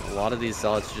supporting. A lot of these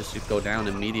zealots just go down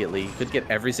immediately. You could get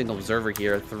every single observer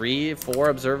here. 4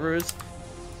 observers.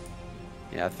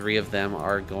 Yeah, 3 of them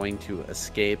are going to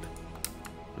escape.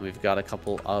 And we've got a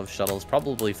couple of shuttles,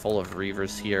 probably full of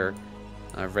Reavers here,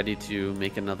 ready to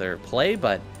make another play,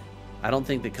 but I don't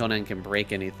think that Conan can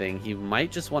break anything. He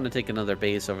might just want to take another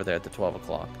base over there at the 12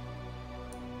 o'clock.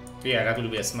 Yeah, that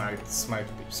would be a smart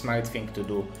thing to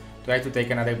do. Try to take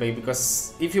another base,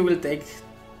 because if you will take,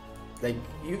 like,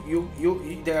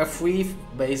 there are 3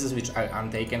 bases which are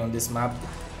untaken on this map,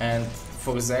 and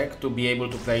for Zerg to be able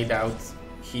to play it out,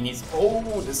 he needs,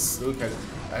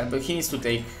 but he needs to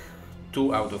take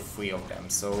 2 out of 3 of them.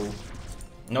 So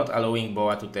not allowing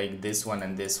BoA to take this one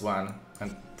and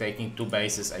taking 2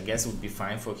 bases, I guess, would be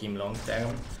fine for him long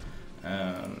term,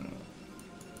 and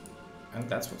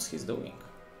that's what he's doing.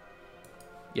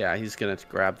 Yeah, he's gonna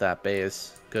grab that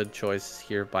base. Good choice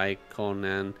here by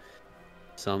Conan.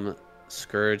 Some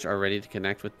Scourge are ready to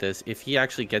connect with this. If he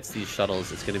actually gets these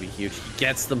shuttles, it's gonna be huge. He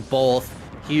gets them both.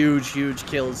 Huge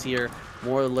kills here.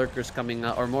 More lurkers coming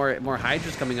up, or more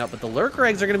Hydras coming up, but the lurker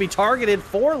eggs are gonna be targeted.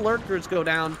 4 lurkers go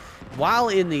down while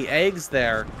in the eggs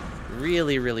there.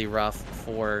 Really rough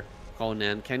for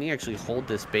Conan. Can he actually hold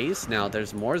this base? Now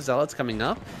there's more zealots coming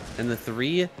up, and the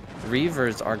 3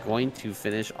 Reavers are going to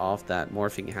finish off that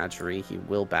morphing hatchery. He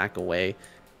will back away.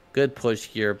 Good push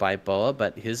here by BoA,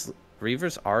 but his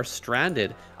Reavers are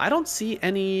stranded. I don't see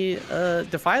any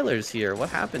defilers here. What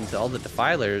happened to all the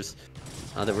defilers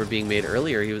that were being made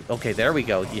earlier? He was okay. There we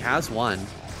go. He has one.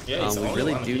 Yeah, we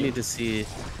really do need to see.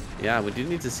 Yeah, we do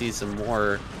need to see some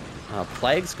more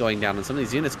plagues going down on some of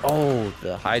these units. Oh,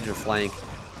 the Hydra flank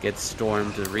gets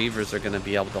stormed. The Reavers are going to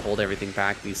be able to hold everything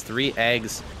back. These 3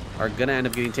 eggs are going to end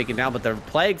up getting taken down, but the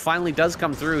plague finally does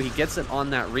come through. He gets it on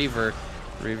that Reaver.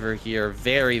 Reaver here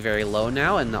very low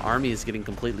now, and the army is getting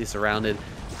completely surrounded.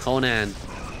 Conan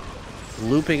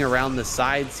looping around the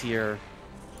sides here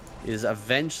is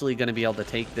eventually going to be able to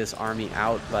take this army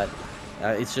out, but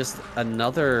it's just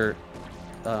another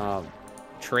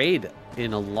trade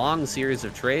in a long series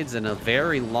of trades, and a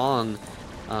very long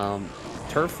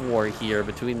turf war here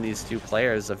between these 2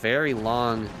 players. A very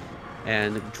long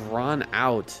and drawn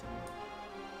out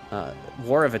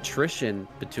war of attrition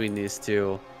between these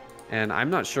 2, and I'm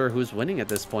not sure who's winning at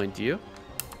this point. Do you?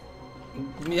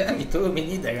 Yeah, me too, me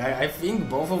neither. I think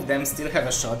both of them still have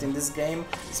a shot in this game,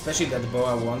 especially that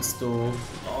BoA wants to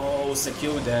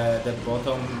secure the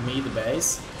bottom mid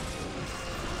base.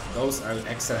 Those are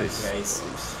excellent trades.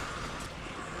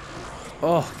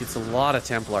 Oh, gets a lot of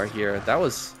Templar here. That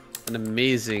was an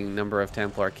amazing number of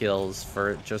Templar kills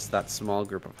for just that small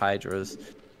group of Hydras.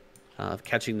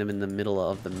 Catching them in the middle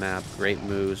of the map. Great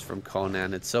moves from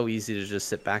Conan. It's so easy to just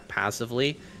sit back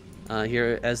passively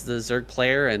here as the Zerg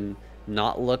player and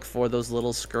not look for those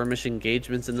little skirmish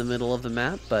engagements in the middle of the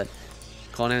map, but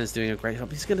Conan is doing a great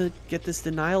job. He's gonna get this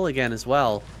denial again as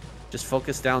well. Just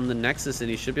focus down the Nexus and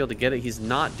he should be able to get it. He's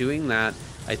not doing that.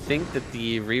 I think that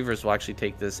the Reavers will actually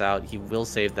take this out. He will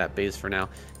save that base for now.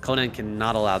 Conan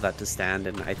cannot allow that to stand,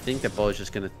 and I think that BoA is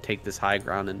just gonna take this high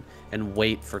ground and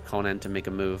wait for Conan to make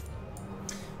a move.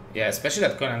 Yeah, especially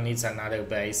that Conan needs another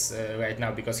base right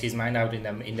now, because he's mined out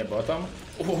in the bottom.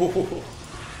 Ooh,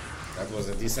 that was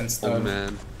a decent storm. Oh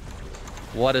man,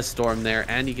 what a storm there,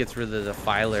 and he gets rid of the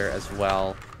Defiler as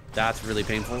well. That's really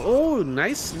painful. Oh,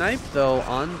 nice snipe though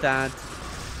on that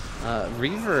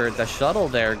Reaver. The shuttle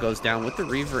there goes down with the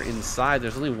Reaver inside.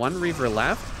 There's only 1 Reaver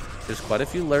left. There's quite a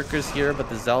few lurkers here, but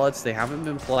the Zealots, they haven't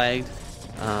been plagued.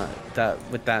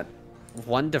 With that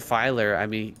 1 Defiler, I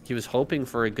mean, he was hoping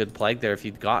for a good plague there. If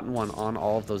he'd gotten one on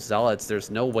all of those Zealots,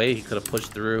 there's no way he could have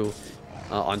pushed through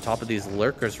on top of these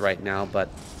lurkers right now, but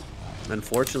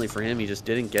unfortunately for him, he just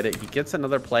didn't get it. He gets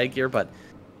another plague here, but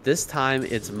this time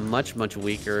it's much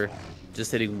weaker.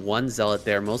 Just hitting 1 Zealot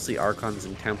there. Mostly Archons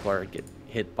and Templar get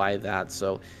hit by that.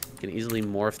 So you can easily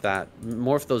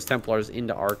morph those Templars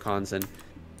into Archons, and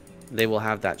they will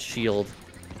have that shield.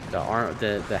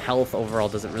 The health overall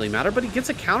doesn't really matter, but he gets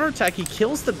a counterattack. He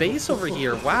kills the base over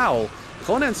here. Wow.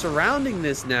 Conan surrounding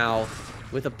this now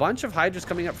with a bunch of Hydras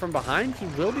coming up from behind. He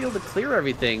will be able to clear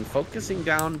everything. Focusing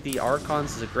down the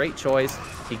Archons is a great choice.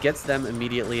 He gets them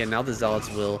immediately, and now the Zealots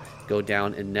will go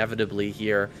down inevitably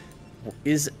here.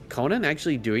 Is Conan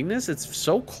actually doing this? It's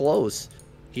so close.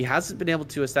 He hasn't been able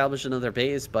to establish another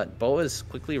base, but BoA is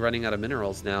quickly running out of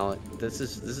minerals now. This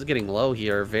is getting low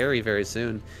here very, very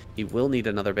soon. He will need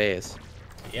another base.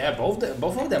 Yeah, both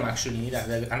of them actually need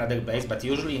another base, but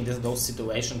usually in those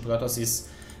situations, Protoss is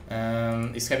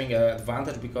having an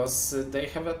advantage because they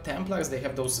have Templars, they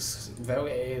have those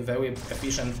very, very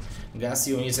efficient gas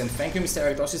units. And thank you,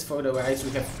 Mr. Artosis, for the rights.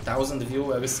 We have 1,000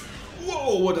 viewers.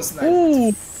 Whoa, what a snipe!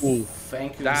 Ooh,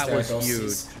 thank you, that Mr. was Artosis.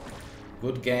 huge.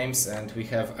 Good games, and we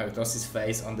have Artosis'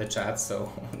 face on the chat,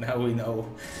 so now we know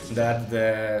that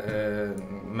the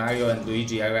Mario and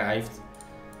Luigi arrived.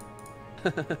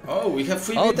 Oh, we have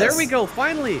 3 Oh, mutas. there we go,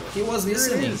 finally! He was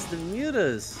listening. Here it is, the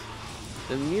mutas.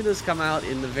 The mutas come out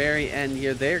in the very end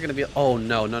here. They're going to be... Oh,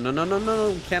 no, no, no, no, no,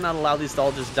 no. We cannot allow these to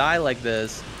all just die like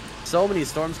this. So many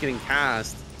storms getting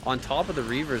cast, on top of the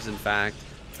Reavers, in fact.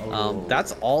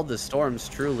 That's all the storms,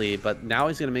 truly. But now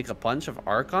he's going to make a bunch of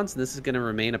Archons, and this is going to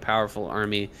remain a powerful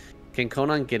army. Can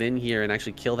Conan get in here and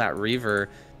actually kill that Reaver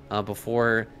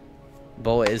before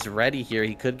BoA is ready here?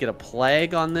 He could get a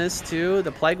Plague on this, too.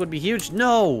 The Plague would be huge.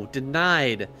 No!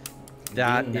 Denied.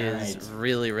 That is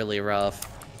really, really rough.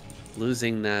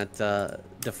 Losing that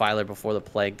Defiler before the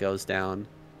Plague goes down.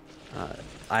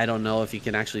 I don't know if he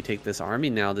can actually take this army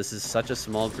now. This is such a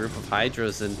small group of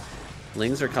Hydras, and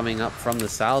Lings are coming up from the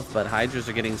south, but Hydras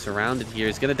are getting surrounded here.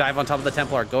 He's going to dive on top of the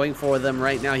Templar, going for them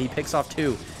right now. He picks off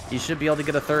 2. He should be able to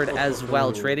get a 3rd as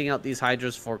well, trading out these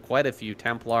Hydras for quite a few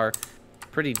Templar.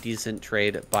 Pretty decent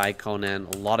trade by Conan.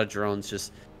 A lot of drones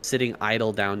just sitting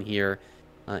idle down here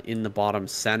in the bottom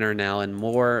center now, and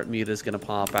more mutas going to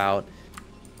pop out.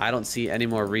 I don't see any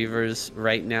more Reavers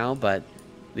right now, but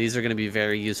these are going to be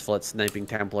very useful at sniping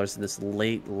Templars in this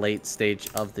late stage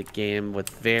of the game with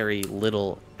very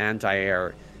little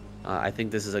anti-air. I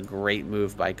think this is a great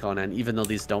move by Conan, even though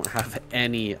these don't have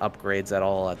any upgrades at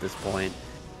all at this point.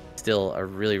 Still a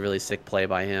really, really sick play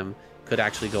by him. Could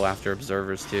actually go after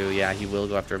Observers too. Yeah, he will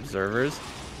go after Observers.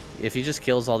 If he just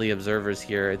kills all the Observers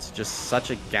here, it's just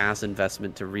such a gas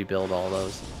investment to rebuild all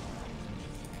those.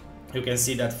 You can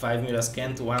see that 5 mutas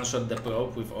can't one-shot the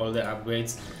probe with all the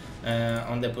upgrades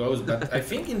on the pros, but I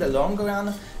think in the long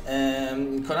run,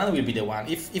 Conan will be the one.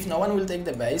 If no one will take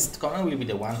the base, Conan will be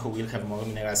the one who will have more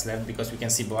minerals left, because we can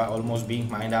see BoA almost being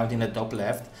mined out in the top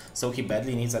left, so he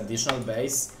badly needs additional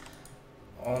base.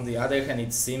 On the other hand,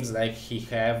 it seems like he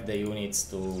have the units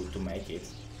to make it.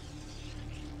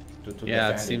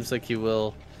 Yeah, it seems like he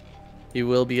will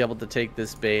be able to take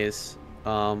this base.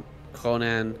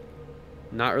 Conan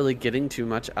not really getting too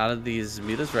much out of these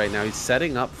mutas right now. He's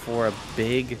setting up for a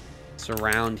big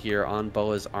surround here on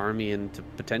BoA's army, and to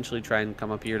potentially try and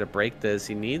come up here to break this,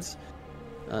 he needs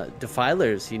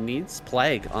Defilers. He needs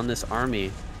Plague on this army.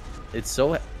 It's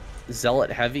so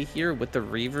Zealot heavy here with the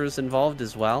Reavers involved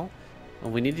as well.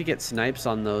 We need to get snipes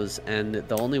on those, and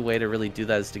the only way to really do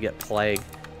that is to get Plague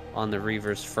on the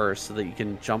Reavers first, so that you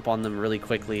can jump on them really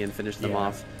quickly and finish them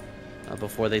off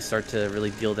before they start to really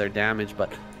deal their damage.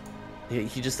 But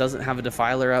he just doesn't have a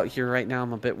Defiler out here right now.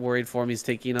 I'm a bit worried for him. He's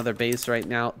taking another base right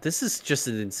now. This is just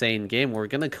an insane game. We're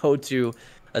going to go to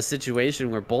a situation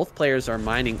where both players are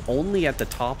mining only at the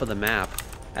top of the map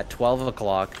at 12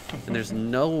 o'clock, and there's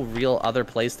no real other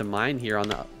place to mine here on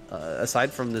the aside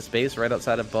from this base right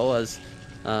outside of BoA's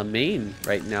main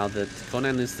right now that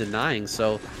Conan is denying.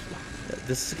 So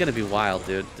this is going to be wild,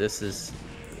 dude. This is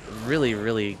really,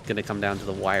 really going to come down to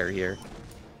the wire here.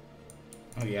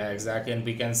 Yeah, exactly, and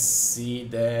we can see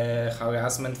the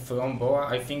harassment from BoA.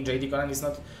 I think JDConan is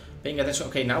not paying attention.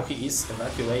 Okay, now he is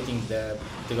evacuating the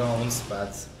drones,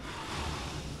 but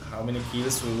how many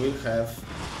kills we will have?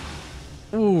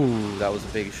 Ooh, that was a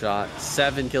big shot.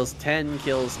 7 kills, 10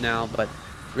 kills now, but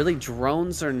really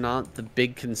drones are not the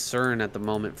big concern at the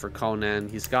moment for Conan.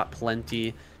 He's got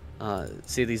plenty.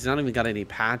 See, he's not even got any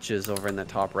patches over in the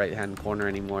top right-hand corner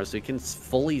anymore, so he can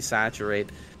fully saturate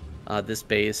this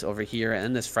base over here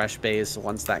and this fresh base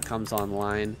once that comes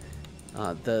online.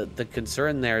 The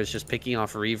concern there is just picking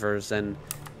off Reavers, and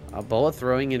BoA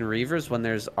throwing in Reavers when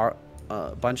there's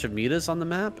a bunch of mutas on the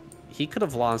map. He could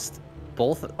have lost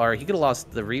both, or he could have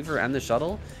lost the Reaver and the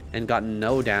shuttle and gotten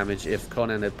no damage if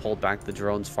Conan had pulled back the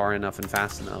drones far enough and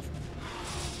fast enough.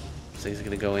 So he's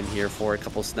going to go in here for a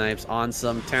couple snipes on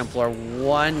some Templar.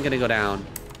 One going to go down,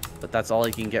 but that's all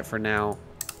he can get for now.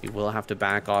 He will have to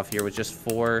back off here with just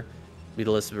 4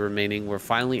 Mutalisks remaining. We're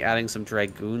finally adding some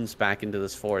Dragoons back into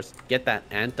this force. Get that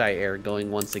anti-air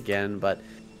going once again, but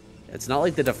it's not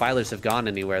like the Defilers have gone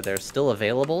anywhere. They're still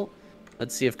available.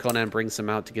 Let's see if Conan brings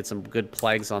some out to get some good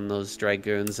plagues on those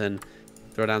Dragoons and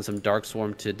throw down some Dark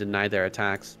Swarm to deny their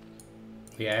attacks.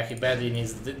 Yeah, he badly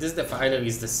needs... This Defiler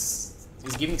is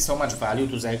giving so much value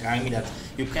to Zerg army that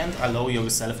you can't allow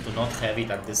yourself to not have it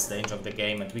at this stage of the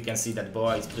game, and we can see that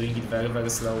BoA is doing it very, very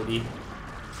slowly.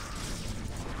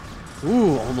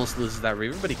 Ooh, almost loses that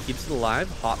Reaver, but he keeps it alive.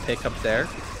 Hot pick up there.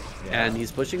 Yeah. And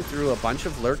he's pushing through a bunch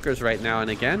of Lurkers right now, and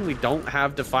again, we don't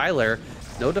have Defiler.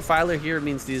 No Defiler here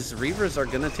means these Reavers are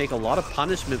going to take a lot of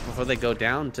punishment before they go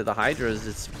down to the Hydras.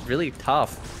 It's really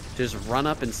tough to just run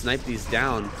up and snipe these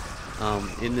down.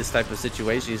 In this type of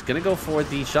situation. He's going to go for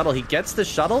the shuttle. He gets the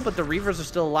shuttle, but the Reavers are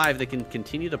still alive. They can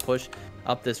continue to push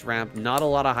up this ramp. Not a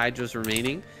lot of Hydras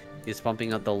remaining. He's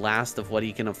pumping out the last of what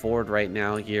he can afford right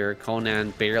now here.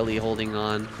 Conan barely holding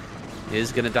on.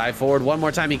 Is going to dive forward one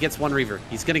more time. He gets 1 Reaver.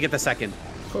 He's going to get the second.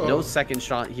 Cool. No second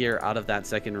shot here out of that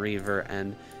second Reaver,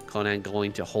 and Conan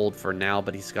going to hold for now,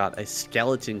 but he's got a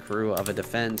skeleton crew of a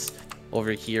defense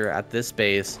over here at this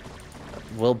base.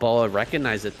 Will BoA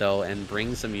recognize it though and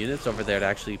bring some units over there to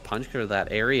actually punch through that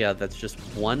area? That's just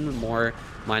 1 more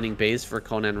mining base for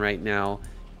Conan right now,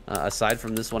 aside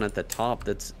from this one at the top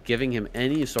that's giving him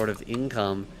any sort of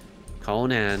income.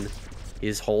 Conan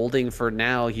is holding for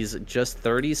now. He's just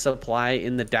 30 supply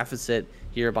in the deficit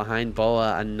here behind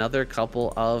BoA. Another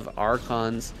couple of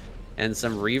Archons and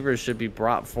some Reavers should be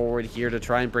brought forward here to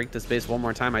try and break this base one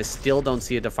more time. I still don't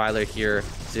see a Defiler here.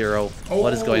 Zero. Oh,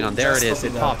 what is going on? There it is.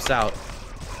 It pops out.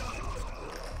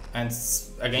 And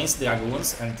against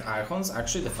Dragoons and Archons,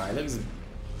 actually Defiler is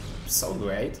so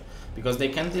great because they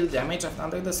can deal damage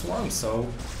under the swarm. So,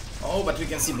 oh, but we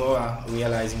can see BoA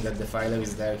realizing that Defiler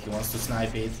is there. He wants to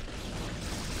snipe it.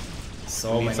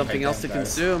 So we need something else to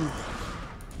consume.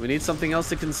 We need something else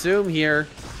to consume here.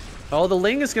 Oh, the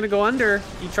Ling is going to go under.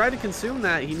 He tried to consume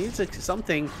that. He needs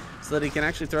something so that he can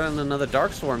actually throw in another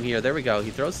Dark Swarm here. There we go.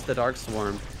 He throws the Dark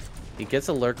Swarm. He gets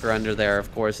a Lurker under there,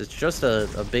 of course. It's just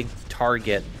a big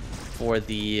target for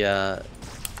the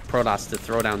Protoss to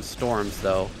throw down storms,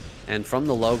 though. And from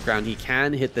the low ground, he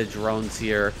can hit the drones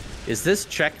here. Is this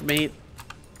checkmate?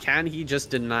 Can he just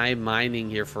deny mining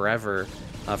here forever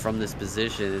from this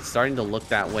position? It's starting to look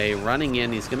that way. Running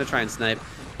in, he's going to try and snipe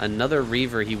another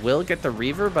Reaver. He will get the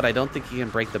Reaver, but I don't think he can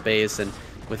break the base. And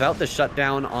without the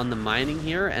shutdown on the mining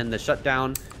here and the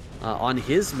shutdown on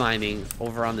his mining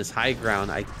over on this high ground,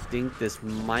 I think this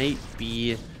might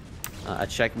be a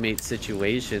checkmate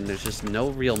situation. There's just no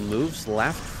real moves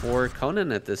left for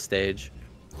Conan at this stage.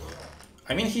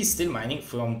 I mean, he's still mining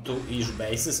from 2-ish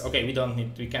bases. Okay,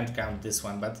 we can't count this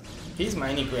one, but he's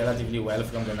mining relatively well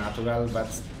from the natural. But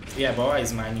yeah, BoA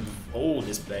is mining. Oh,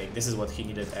 this plague. This is what he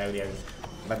needed earlier.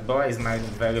 But BoA is mining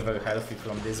very, very healthy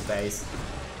from this base.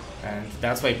 And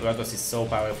that's why Protoss is so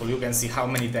powerful. You can see how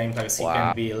many Templars he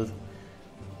can build.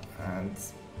 And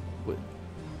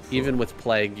even with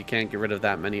Plague, you can't get rid of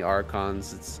that many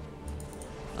Archons. It's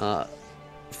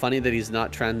funny that he's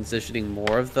not transitioning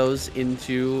more of those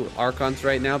into Archons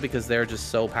right now because they're just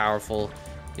so powerful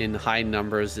in high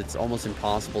numbers. It's almost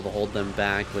impossible to hold them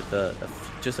back with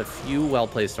just a few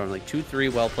well-placed storms, like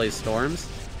 2-3 well-placed storms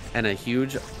and a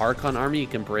huge Archon army. You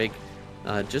can break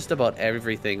just about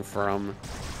everything from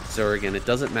Zerg, and it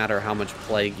doesn't matter how much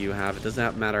Plague you have. It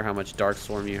doesn't matter how much Dark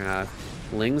Swarm you have.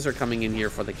 Lings are coming in here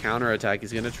for the counter attack.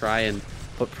 He's going to try and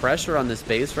put pressure on this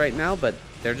base right now, but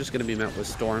they're just going to be met with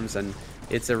storms, and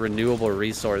it's a renewable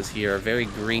resource here. Very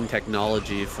green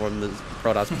technology from the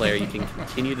Protoss player. You can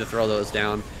continue to throw those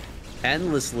down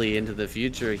endlessly into the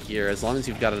future here as long as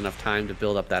you've got enough time to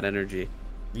build up that energy.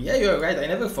 Yeah, you're right. I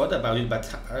never thought about it, but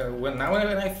when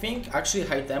I think, actually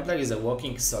High Templar is a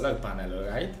walking solar panel,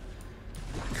 right?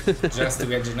 Just to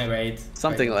regenerate.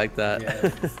 Something like that.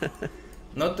 Yeah.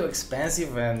 Not too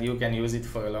expensive, and you can use it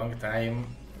for a long time.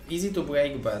 Easy to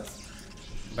break, but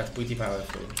pretty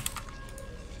powerful.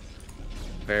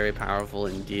 Very powerful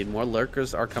indeed. More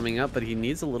Lurkers are coming up, but he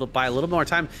needs a little more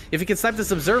time. If he can snipe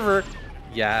this Observer,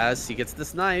 yes, he gets the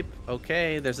snipe.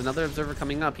 Okay, there's another Observer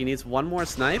coming up. He needs one more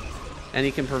snipe, and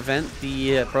he can prevent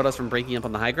the Protoss from breaking up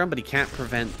on the high ground, but he can't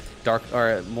prevent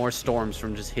more storms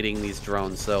from just hitting these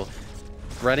drones. So,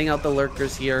 spreading out the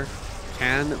Lurkers here.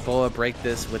 Can BoA break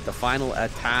this with the final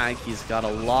attack? He's got a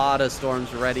lot of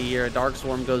storms ready here. Dark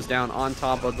Swarm goes down on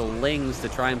top of the Lings to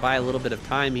try and buy a little bit of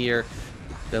time here.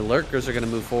 The Lurkers are going to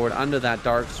move forward under that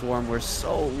Dark Swarm. We're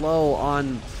so low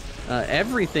on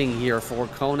everything here for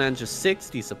Conan. Just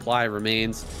 60 supply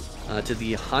remains to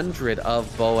the 100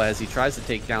 of BoA as he tries to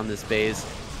take down this base.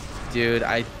 Dude,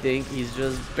 I think he's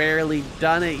just barely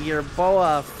done it here.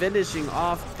 BoA finishing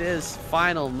off this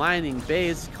final mining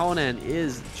base. Conan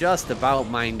is just about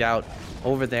mined out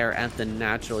over there at the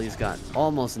natural. He's got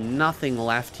almost nothing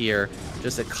left here.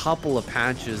 Just a couple of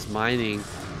patches mining,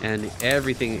 and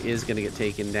everything is going to get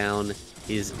taken down.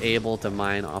 He's able to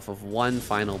mine off of one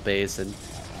final base, and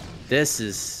this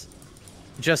is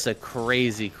just a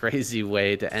crazy, crazy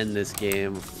way to end this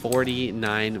game.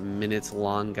 49 minutes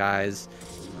long, guys.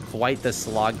 Quite the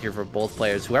slog here for both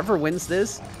players. Whoever wins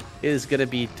this is going to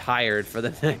be tired for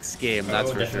the next game,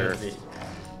 that's for sure.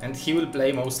 And he will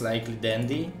play most likely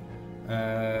Dandy.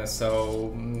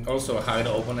 So also a hard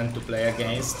opponent to play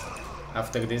against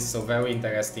after this. So very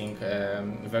interesting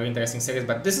series.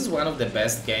 But this is one of the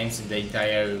best games in the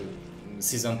entire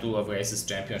Season 2 of Races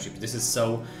Championship. This is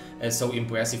so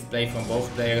impressive play from both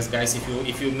players, guys.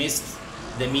 If you missed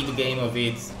the mid game of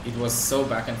it, it was so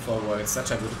back and forward.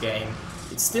 Such a good game.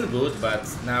 It's still good, but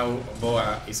now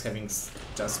BoA is having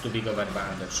just too big of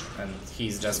advantage, and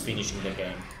he's just finishing the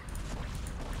game.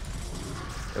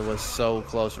 It was so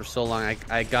close for so long.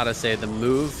 I gotta say, the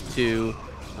move to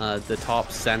the top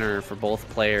center for both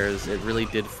players, it really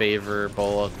did favor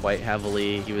BoA quite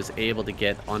heavily. He was able to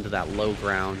get onto that low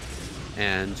ground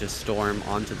and just storm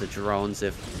onto the drones.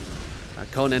 If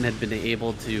Conan had been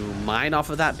able to mine off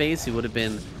of that base, he would have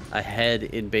been ahead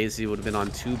in base. He would have been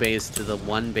on 2 base to the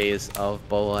 1 base of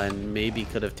BoA and maybe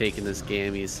could have taken this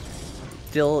game. He's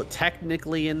still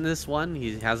technically in this one.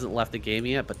 He hasn't left the game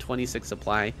yet, but 26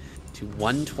 supply to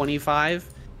 125.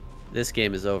 This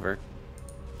game is over.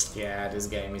 Yeah, this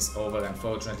game is over,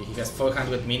 unfortunately. He has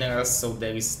 400 minerals, so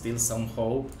there is still some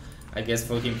hope. I guess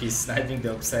for him, he's sniping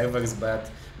the observers, but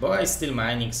BoA is still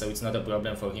mining, so it's not a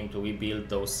problem for him to rebuild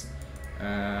those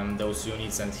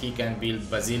units, and he can build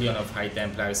bazillion of High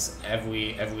Templars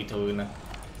every turn,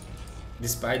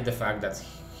 despite the fact that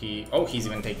he's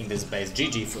even taking this base.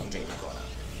 GG from JDConan.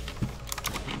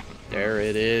 There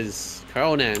it is.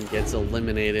 Conan gets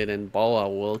eliminated, and BoA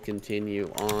will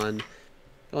continue on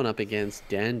going up against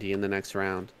Dandy in the next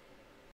round.